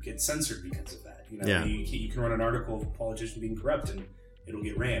shouldn't get censored because of that. You can run an article of a politician being corrupt and it'll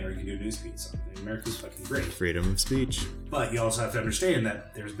get ran, or you can do a news piece on it. America's fucking great. Freedom of speech. But you also have to understand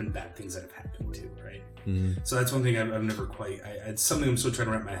that there's been bad things that have happened too, right? Mm-hmm. So that's one thing I've never quite... it's something I'm still trying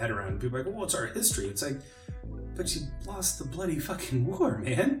to wrap my head around. People are like, well, it's our history. It's like, but you lost the bloody fucking war,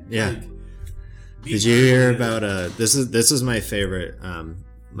 man. Yeah. Did you hear about... This is my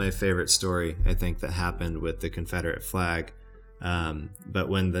favorite story, I think, that happened with the Confederate flag. But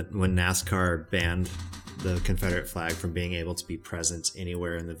when NASCAR banned the Confederate flag from being able to be present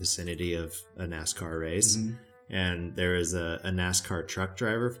anywhere in the vicinity of a NASCAR race, and there was a NASCAR truck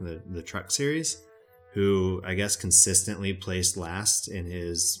driver from the truck series who I guess consistently placed last in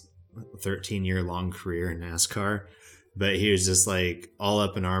his 13-year-long career in NASCAR. But he was just all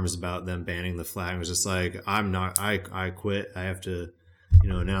up in arms about them banning the flag. He was just like, I quit. I have to,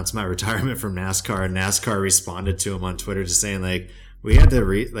 announce my retirement from NASCAR. And NASCAR responded to him on Twitter just saying we had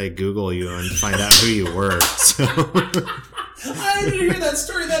to Google you and find out who you were. So I didn't hear that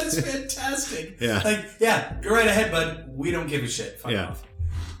story. That is fantastic. Yeah. Go right ahead, bud. We don't give a shit. Fuck off.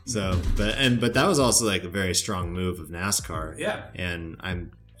 So, but that was also a very strong move of NASCAR. Yeah. And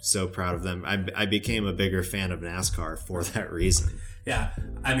I'm so proud of them. I became a bigger fan of NASCAR for that reason. Yeah.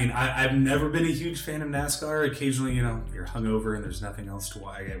 I mean, I've never been a huge fan of NASCAR. Occasionally, you're hungover and there's nothing else to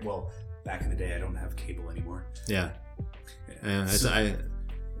watch. Well, back in the day, I don't have cable anymore. Yeah. And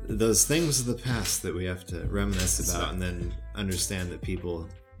those things of the past that we have to reminisce about and then understand that people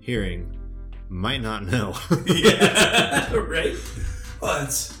hearing might not know. Yeah. Right? Well,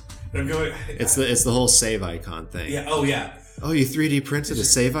 it's the whole save icon thing. Yeah. Oh, yeah. Oh, you 3D printed a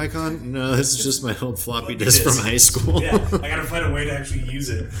save icon? No, this is just my old floppy disk from high school. Yeah, I gotta find a way to actually use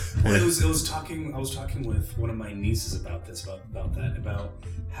it. Well, I was talking with one of my nieces about this, about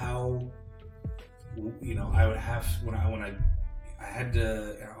how, I would have when I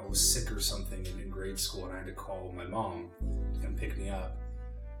was sick or something in grade school, and I had to call my mom to come pick me up.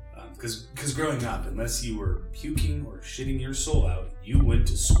 Because growing up, unless you were puking or shitting your soul out, you went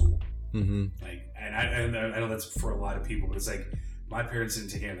to school. Mm-hmm. And I know that's for a lot of people, but it's my parents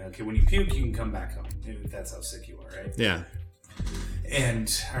didn't take anything. Okay, when you puke, you can come back home. If that's how sick you are, right? Yeah.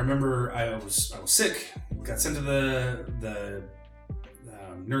 And I remember I was sick, got sent to the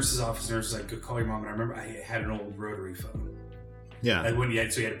nurse's office. The nurse was like, "Go call your mom." And I remember I had an old rotary phone. Yeah. So you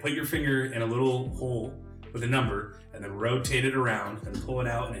had to put your finger in a little hole with a number, and then rotate it around and pull it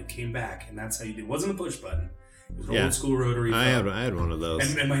out, and it came back. And that's how you did. It wasn't a push button. It was an old school rotary phone. I had one of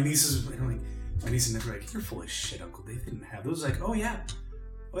those. And my nieces, my niece and nephew were like, "You're full of shit, Uncle Dave didn't have those." Like, oh yeah,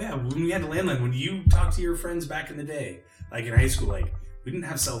 when we had a landline, when you talked to your friends back in the day, like in high school, like we didn't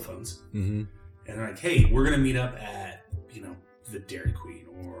have cell phones, and they're like, "Hey, we're gonna meet up at the Dairy Queen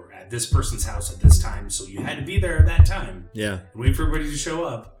or at this person's house at this time," so you had to be there at that time. Yeah, and wait for everybody to show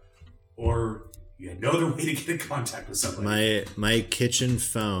up, or you had no other way to get in contact with somebody. My kitchen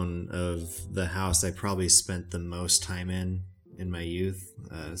phone of the house I probably spent the most time in my youth.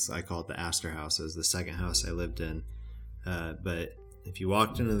 So I call it the Astor House. It was the second house I lived in. But if you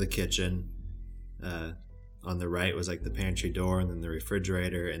walked into the kitchen, on the right was like the pantry door, and then the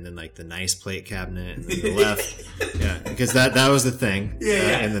refrigerator, and then like the nice plate cabinet, and then the left. Yeah, because that was the thing.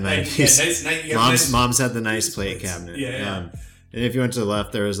 In the 90s. Moms had the nice plate cabinet. And if you went to the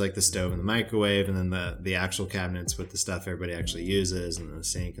left, there was like the stove and the microwave, and then the actual cabinets with the stuff everybody actually uses, and the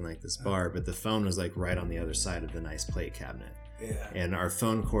sink and like this bar. But the phone was like right on the other side of the nice plate cabinet. Yeah. And our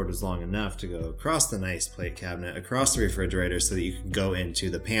phone cord was long enough to go across the nice plate cabinet, across the refrigerator, so that you could go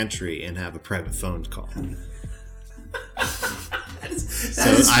into the pantry and have a private phone call.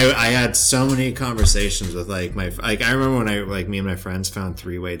 I had so many conversations with I remember when me and my friends found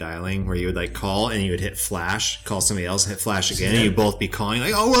three-way dialing, where you would like call and you would hit flash, call somebody else, hit flash again, and you'd both be calling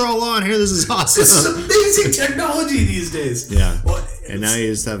like, "Oh, we're all on here. This is awesome. This is amazing technology these days." Yeah. Well, and now you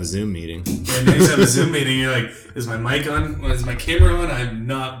just have a Zoom meeting. Yeah, now you just have a Zoom meeting. You're like, "Is my mic on? Is my camera on?" I'm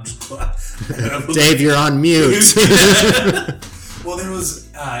not. Dave, you're on mute. Well, there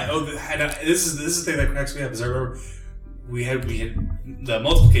was. This is the thing that cracks me up. Is I remember we had the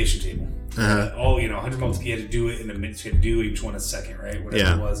multiplication table. 100 multiplication. You had to do it in a minute. You had to do each one a second, right?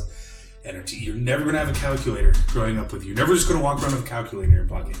 Whatever it was. And you're never going to have a calculator growing up with you. You're never just going to walk around with a calculator in your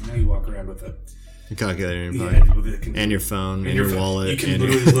pocket. Now you walk around with a calculator in your pocket. And your phone, and your wallet. You can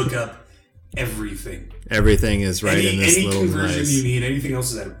literally look up everything. Everything is right in this little device. Any conversion you need, anything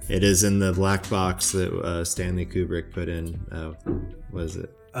else is out. It is in the black box that Stanley Kubrick put in. What is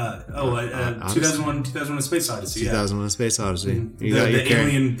it? 2001 A Space Odyssey. 2001 A Space Odyssey. Mm-hmm. The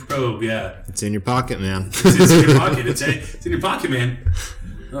alien probe, yeah. It's in your pocket, man. It's in your pocket. It's in your pocket, man.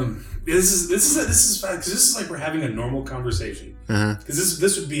 This is fun, because this is like we're having a normal conversation. Because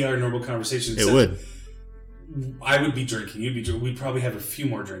this would be our normal conversation. It would. I would be drinking. You'd be drinking. We'd probably have a few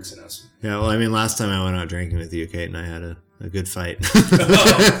more drinks in us. Yeah, well, I mean, last time I went out drinking with you, Kate, and I had a good fight.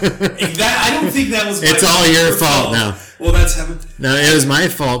 I don't think that was. It's all your fault now. Well, that's heaven. No, it was my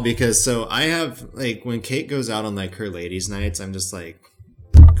fault, because I have when Kate goes out on like her ladies' nights, I'm just like,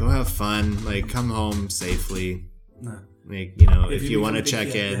 go have fun, like come home safely. No. Like if you want to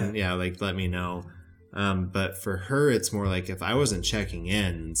check in, let me know. But for her, it's more like if I wasn't checking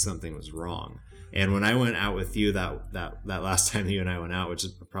in, something was wrong. And when I went out with you that last time you and I went out, which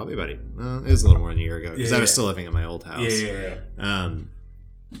is probably it was a little more than a year ago, because I was still living at my old house.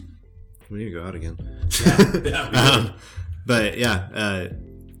 We need to go out again. But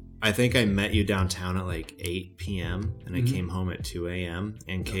I think I met you downtown at like 8 p.m. and I came home at 2 a.m.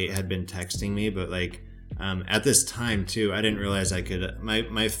 and Kate had been texting me, but at this time too, I didn't realize I could.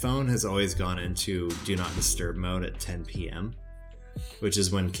 My phone has always gone into do not disturb mode at 10 p.m. which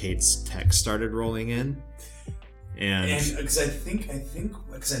is when Kate's text started rolling in, and because I think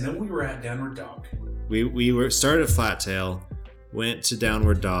because I know we were at Downward Dog. We started at Flat Tail, went to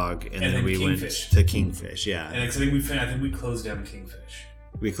Downward Dog, and then we Kingfish. Went to Kingfish. Yeah, and I think we closed down Kingfish.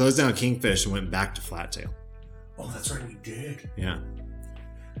 We closed down Kingfish and went back to Flat Tail. Oh, that's right, we did. Yeah.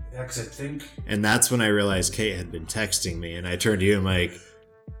 Yeah, because I think. And that's when I realized Kate had been texting me, and I turned to you and I'm like,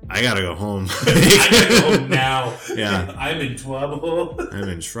 I gotta go home. I gotta go home now. Yeah. I'm in trouble. I'm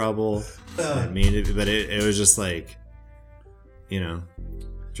in trouble. I mean, but it was just like,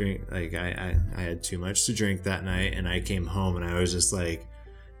 drink. Like I had too much to drink that night, and I came home and I was just like,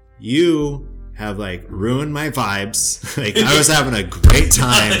 you have like ruined my vibes. Like I was having a great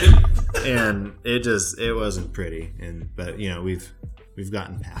time, and it wasn't pretty. But we've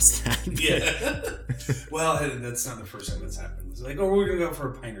gotten past that. Yeah. Well, that's not the first time that's happened. It's like, we're going to go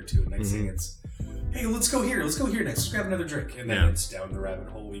for a pint or two. And next thing it's, hey, let's go here. Let's go here next. Let's grab another drink. And then it's down the rabbit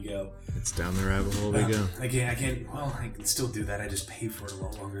hole we go. It's down the rabbit hole we go. I can still do that. I just pay for it a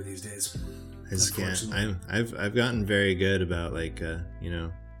lot longer these days. I just can't. I've gotten very good about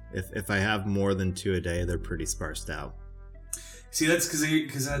if I have more than 2 a day, they're pretty sparsed out. See, that's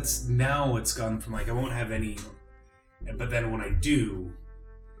because that's now it's gone from I won't have any. But then when I do,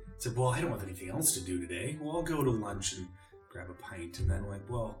 it's like, well, I don't have anything else to do today. Well, I'll go to lunch and grab a pint. And then I'll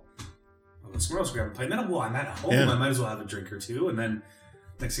go somewhere else, grab a pint. And then, I'm at home. I might as well have a drink or two. And then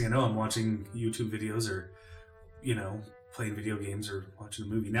next thing I know, I'm watching YouTube videos or, playing video games or watching a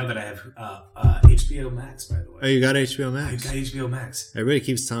movie. Now that I have HBO Max, by the way. Oh, you got HBO Max? I got HBO Max. Everybody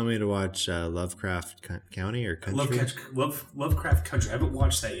keeps telling me to watch Lovecraft County or Country. Lovecraft Country. I haven't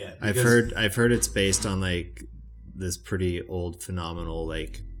watched that yet. I've heard it's based on like this pretty old, phenomenal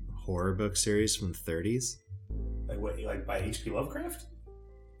like horror book series from the 30s. Like what? Like by H.P. Lovecraft?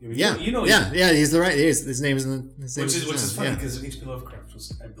 Yeah, he's the right. His name is in the which is funny because H.P. Lovecraft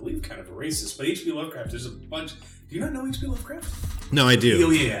was, I believe, kind of a racist. But H.P. Lovecraft, there's a bunch. Do you not know H.P. Lovecraft? No, I do. Oh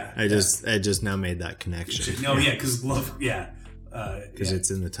yeah. I just now made that connection. No, because because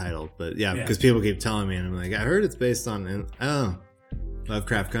it's in the title. But because people keep telling me, and I'm like, I heard it's based on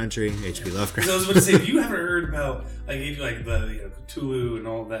Lovecraft Country, H.P. Lovecraft. So I was about to say, if you haven't heard about like the Cthulhu and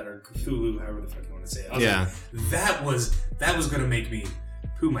all that, or Cthulhu, however the fuck you want to say it, that was going to make me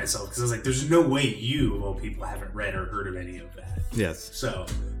poo myself because I was like, there's no way you of all people haven't read or heard of any of that. Yes. So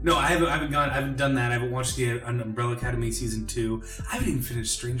no, I haven't done that. I haven't watched the Umbrella Academy season 2. I haven't even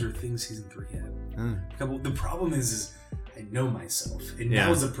finished Stranger Things season 3 yet. The problem is I know myself, and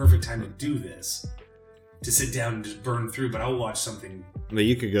now is the perfect time to do this. To sit down and just burn through, but I'll watch something. But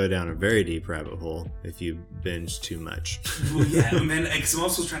you could go down a very deep rabbit hole if you binge too much. Well, yeah, and then because I'm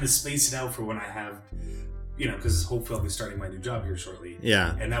also trying to space it out for when I have, because hopefully I'll be starting my new job here shortly.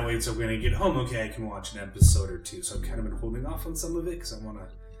 Yeah. And that way, so when I get home, okay, I can watch an episode or two. So I've kind of been holding off on some of it because I want to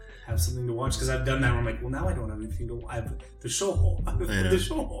have something to watch. Because I've done that where I'm like, well, now I don't have anything to watch. I have the show hole. The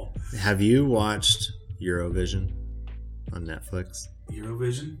show hole. Have you watched Eurovision on Netflix?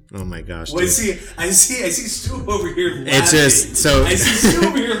 Eurovision? Oh my gosh! Well, I see Stu over here laughing. It's just so. I see Stu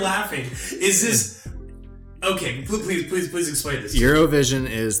over here laughing. Is this okay? Please explain this. Eurovision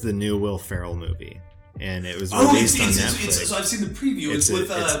is the new Will Ferrell movie, and it was released on Netflix. So I've seen the preview. It's with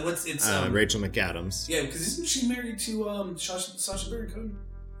Rachel McAdams. Yeah, because isn't she married to Sacha Baron Cohen?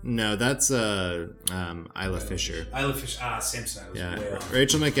 No, that's Isla Fisher. Isla Fisher. Samson. I was way off.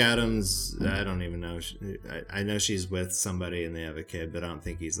 Rachel McAdams, I don't even know. I know she's with somebody and they have a kid, but I don't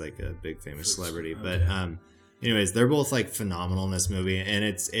think he's like a big famous celebrity. Okay. But anyways, they're both like phenomenal in this movie, and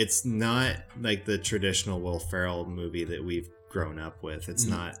it's not like the traditional Will Ferrell movie that we've grown up with. It's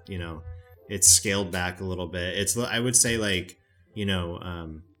not, it's scaled back a little bit. It's, I would say, like, like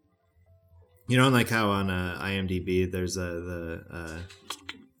how on IMDb there's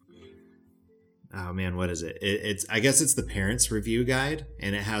oh man, what is it? It's I guess it's the parents review guide,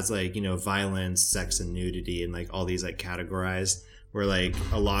 and it has like violence, sex, and nudity, and like all these like categorized. Where like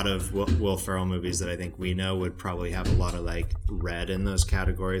a lot of Will Ferrell movies that I think we know would probably have a lot of like red in those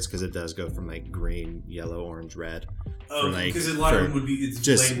categories because it does go from like green, yellow, orange, red. Oh, because a lot of them would be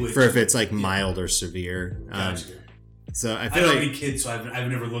just for if it's like mild or severe. Gotcha. So I don't have any kids, so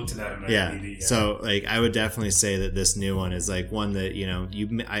I've never looked at that. So like I would definitely say that this new one is like one that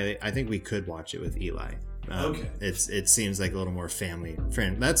I think we could watch it with Eli. Okay. It seems like a little more family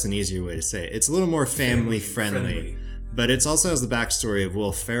friendly. That's an easier way to say it. It's a little more family friendly. But it also has the backstory of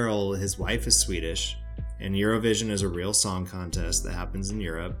Will Ferrell. His wife is Swedish, and Eurovision is a real song contest that happens in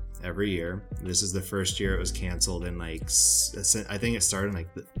Europe every year. This is the first year it was canceled in like, I think it started in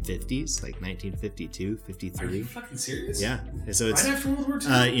like the 50s, like 1952, 53. Are you fucking serious? Yeah. So it's right after World War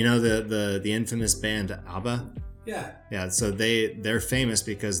II? The infamous band ABBA. Yeah. Yeah. So they're famous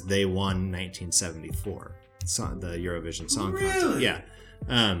because they won 1974, the Eurovision Song Contest. Yeah.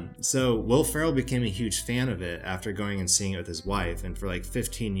 So Will Ferrell became a huge fan of it after going and seeing it with his wife, and for like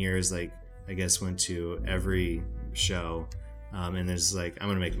 15 years, like I guess went to every show. And there's like, I'm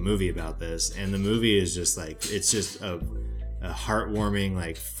gonna make a movie about this, and the movie is just like, it's just a heartwarming,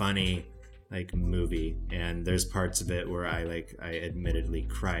 like funny, like movie. And there's parts of it where I admittedly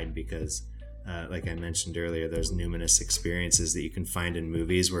cried because, like I mentioned earlier, there's numinous experiences that you can find in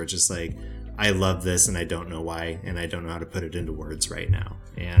movies where it's just like, I love this and I don't know why, and I don't know how to put it into words right now.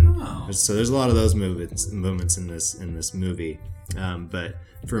 And so there's a lot of those moments in this movie. But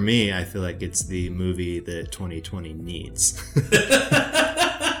for me, I feel like it's the movie that 2020 needs.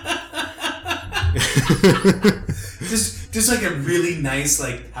 just like a really nice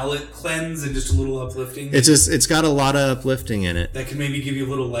like palate cleanse and just a little uplifting. It's got a lot of uplifting in it. That can maybe give you a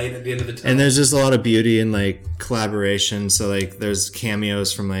little light at the end of the tunnel. And there's just a lot of beauty in like collaboration. So like there's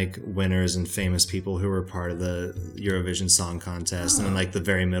cameos from like winners and famous people who were part of the Eurovision Song Contest. And in like the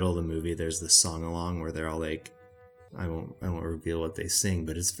very middle of the movie, there's this song along where they're all like, I won't reveal what they sing,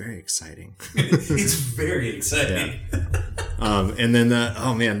 but it's very exciting. It's very exciting. Yeah. And then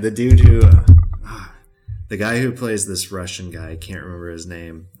the dude who, the guy who plays this Russian guy, I can't remember his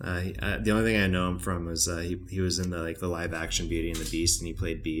name. The only thing I know him from is he was in the live action Beauty and the Beast, and he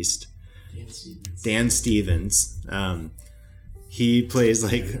played Dan Stevens. He plays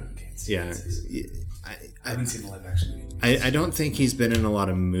like Yeah. I haven't seen the live action movie. I don't think he's been in a lot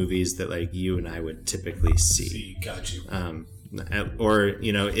of movies that like you and I would typically see. Got you. Or,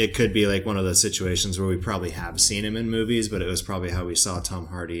 you know, it could be like one of those situations where we probably have seen him in movies, but it was probably how we saw Tom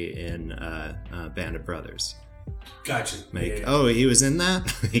Hardy in Band of Brothers. Gotcha. Like, oh, he was in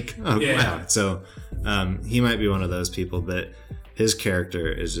that? Like, oh, yeah. Wow. So he might be one of those people, but his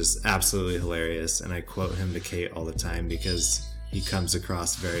character is just absolutely hilarious. And I quote him to Kate all the time because he comes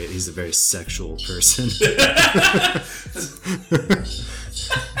across he's a very sexual person.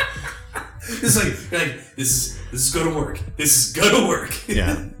 It's like this is go to work. This is go to work.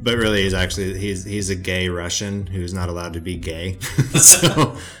 Yeah, but really, he's a gay Russian who's not allowed to be gay,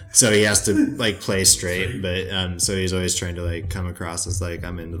 so he has to like play straight. But so he's always trying to like come across as like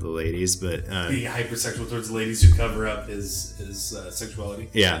I'm into the ladies, but be hypersexual towards ladies who cover up his sexuality.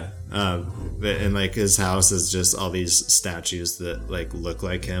 Yeah, and like his house is just all these statues that like look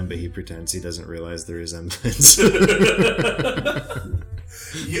like him, but he pretends he doesn't realize the resemblance.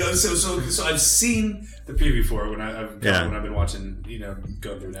 Yeah, so I've seen the preview for it when I've been watching, you know,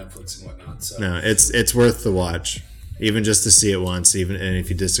 going through Netflix and whatnot. So no, it's worth the watch, even just to see it once. Even and if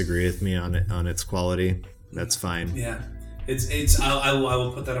you disagree with me on its quality, that's fine. Yeah, it's I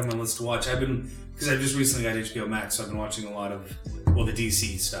will put that on my list to watch. Because I just recently got HBO Max, so I've been watching a lot of the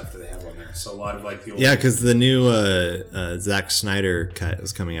DC stuff that they have on there. So a lot of like the old because the new Zack Snyder cut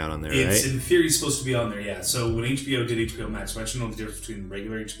is coming out on there, it's right? in theory supposed to be on there, yeah. So when HBO did HBO Max, I actually know the difference between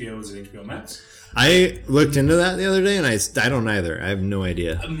regular HBOs and HBO Max. I looked into that the other day, and I don't either. I have no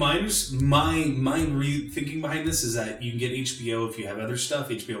idea. My thinking behind this is that you can get HBO if you have other stuff.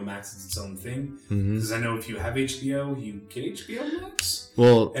 HBO Max is its own thing. Because I know if you have HBO, you get HBO Max.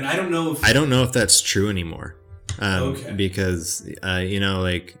 Well, and I don't know if that's true anymore. Okay. Because you know,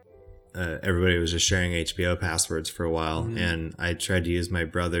 like everybody was just sharing HBO passwords for a while, and I tried to use my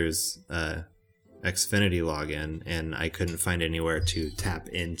brother's Xfinity login, and I couldn't find anywhere to tap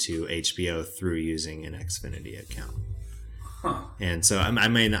into HBO through using an Xfinity account. Huh. And so I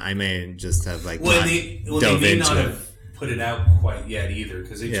may just have like they may not have put it out quite yet either,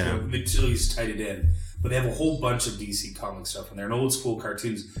 because HBO Utilities tied it in, but they have a whole bunch of DC comic stuff in there and old school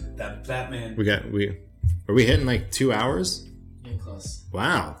cartoons. That Batman. Are we hitting like 2 hours? Yeah, close.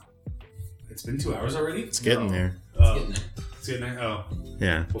 Wow. It's been 2 hours already? It's getting there. It's getting there. Oh.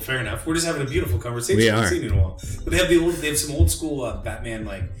 Yeah. Well, fair enough. We're just having a beautiful conversation. We I haven't are. seen it in a while. But they have some old school Batman,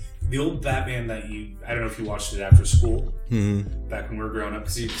 like the old Batman that I don't know if you watched it after school, back when we were growing up,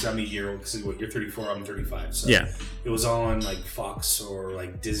 because I'm a year old, because you're 34, I'm 35. So yeah. It was all on like Fox or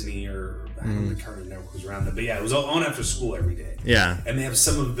like Disney or I don't know, the Cartoon Network was around them. But yeah, it was all on after school every day. Yeah. And they have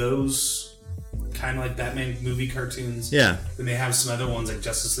some of those kind of like Batman movie cartoons. Yeah. Then they have some other ones like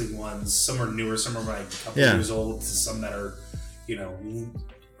Justice League ones. Some are newer, some are like a couple years old, to some that are, you know,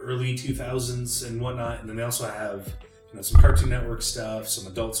 early 2000s and whatnot. And then they also have, you know, some Cartoon Network stuff,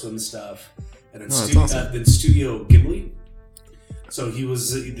 some Adult Swim stuff, and then then Studio Ghibli. So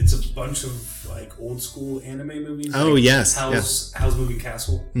it's a bunch of like old school anime movies. Oh, like yes. Howl's Moving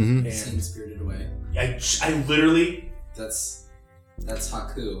Castle. Mm-hmm. And Spirited Away. I literally... That's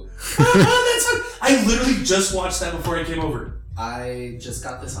Haku. I literally just watched that before I came over. I just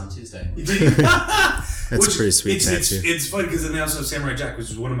got this on Tuesday. That's pretty sweet tattoo. It's fun because then they also have Samurai Jack, which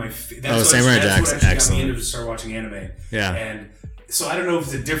is one of my Samurai Jack's what actually excellent. got me into to start watching anime. Yeah. And so I don't know if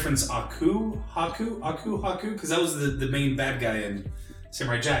it's a difference Haku, because that was the main bad guy in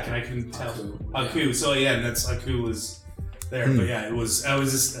Samurai Jack, and I couldn't tell. Haku. Yeah. So yeah, and that's Haku was there. But yeah,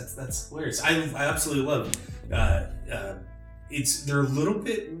 that's hilarious. I absolutely love they're a little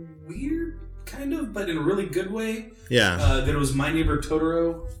bit weird, kind of, but in a really good way. Yeah. That it was My Neighbor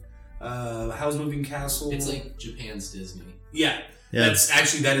Totoro, Howl's Moving Castle. It's like Japan's Disney. Yeah. That is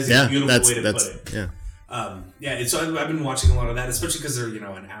a beautiful way to put it. Yeah. So I've been watching a lot of that, especially because they're, you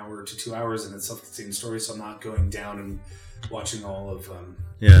know, an hour to 2 hours and it's self-contained story, so I'm not going down and watching all of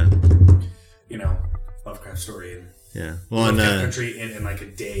you know, Lovecraft Story and Lovecraft Country in like a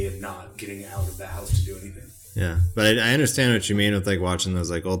day and not getting out of the house to do anything. Yeah, but I understand what you mean with like watching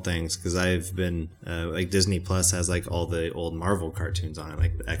those like old things, because I've been like Disney Plus has like all the old Marvel cartoons on it,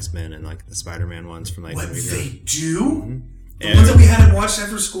 like the X-Men and like the Spider-Man ones from like what, when we they grew up. do? Mm-hmm. The ones that we had watched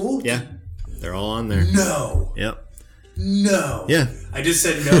after school? Yeah, they're all on there. No. Yep. No. Yeah. I just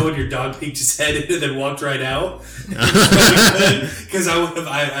said no, and your dog peeked his head in and then walked right out. Because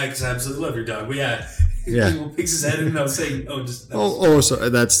I absolutely love your dog. But yeah. Yeah. He peeks his head in and I was saying, so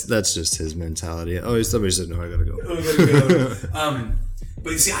that's just his mentality. Oh, somebody said no, I gotta go.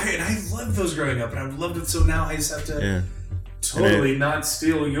 But you see, I loved those growing up, and I loved it. So now I just have to. Yeah. totally not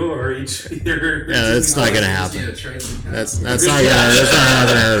steal your Yeah, that's not gonna happen. That's not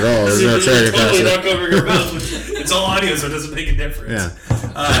happening at all. There's no trading totally not covering her mouth. It's all audio, so it doesn't make a difference. Yeah.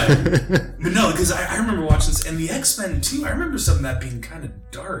 But no, because I remember watching this, and the X-Men too. I remember some of that being kind of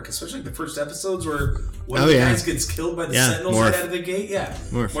dark, especially like the first episodes where one of the guys gets killed by the Sentinels right out of the gate. Yeah,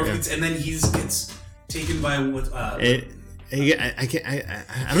 Morph gets, and then he gets taken by what? I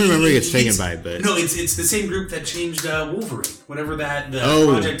don't remember he gets taken by, but no, it's the same group that changed Wolverine, whatever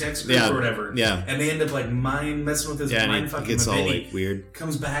Project X group or whatever. Yeah, and they end up like messing with his mind fucking. It gets all like weird.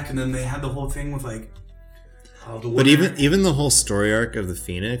 Comes back, and then they had the whole thing with like. But even the whole story arc of the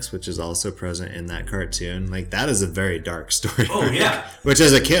Phoenix, which is also present in that cartoon, like that is a very dark story. Oh arc, yeah. Which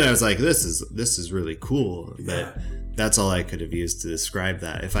as a kid I was like, this is really cool, but that's all I could have used to describe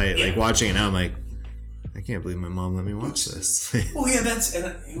that. If I like watching it now, I'm like, I can't believe my mom let me watch this. Well, yeah, that's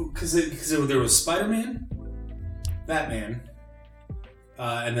because there was Spider-Man, Batman,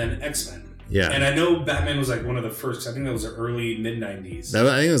 and then X-Men. Yeah, and I know Batman was like one of the first. I think that was the early mid-90s. I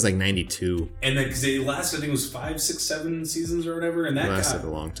think it was like 92. And then because it lasted, I think it was 5, 6, 7 seasons or whatever, and that lasted a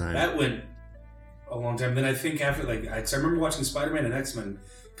long time. That went a long time. Then I think after because I remember watching Spider-Man and X-Men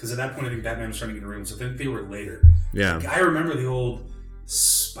because at that point I think Batman was trying to get a room, so I think they were later. Yeah, like, I remember the old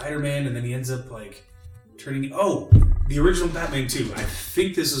Spider-Man, and then he ends up like turning. The original Batman too. I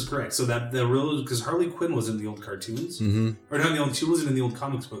think this is correct. So that the real because Harley Quinn was in the old cartoons, or not in the old. She wasn't in the old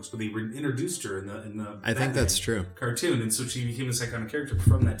comics books, but they introduced her in the. I think that's true. Cartoon, and so she became a iconic character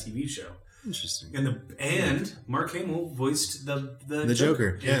from that TV show. Interesting. And Mark Hamill voiced the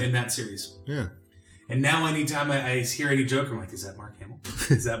Joker in that series. Yeah. And now anytime I hear any Joker, I'm like, is that Mark Hamill?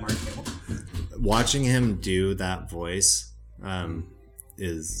 Is that Mark Hamill? Watching him do that voice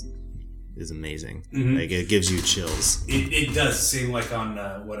is amazing. Mm-hmm. Like it gives you chills. It does seem like on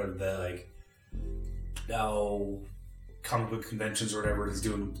whatever the comic book conventions or whatever he's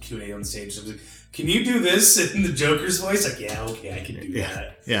doing Q&A on stage. So like, can you do this in the Joker's voice? Like, yeah, okay, I can do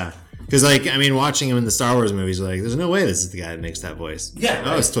that. Yeah. Because, watching him in the Star Wars movies, there's no way this is the guy that makes that voice. Yeah.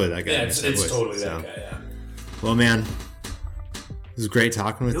 Oh, it's totally that guy. Yeah, it's totally that guy, yeah. Well, man, it was great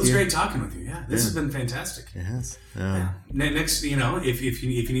talking with you. It was great talking with you, yeah. This has been fantastic. It has. Next, if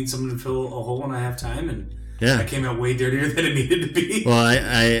you need someone to fill a hole when I have time, and I came out way dirtier than it needed to be. Well,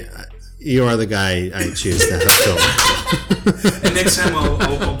 you are the guy I choose to have fill. And next time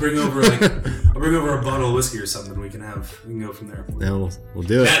I'll bring over a bottle of whiskey or something. We can go from there. Yeah, we'll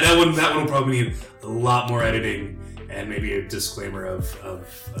do it. That one will probably need a lot more editing and maybe a disclaimer of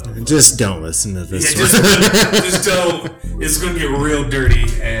just don't listen to this. Yeah, just don't. It's going to get real dirty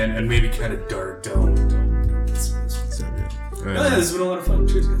and maybe kind of dark. Don't listen to this one. So good. All right, this has been a lot of fun.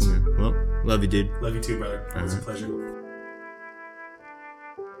 Cheers, guys. Well, love you, dude. Love you too, brother. It was a pleasure.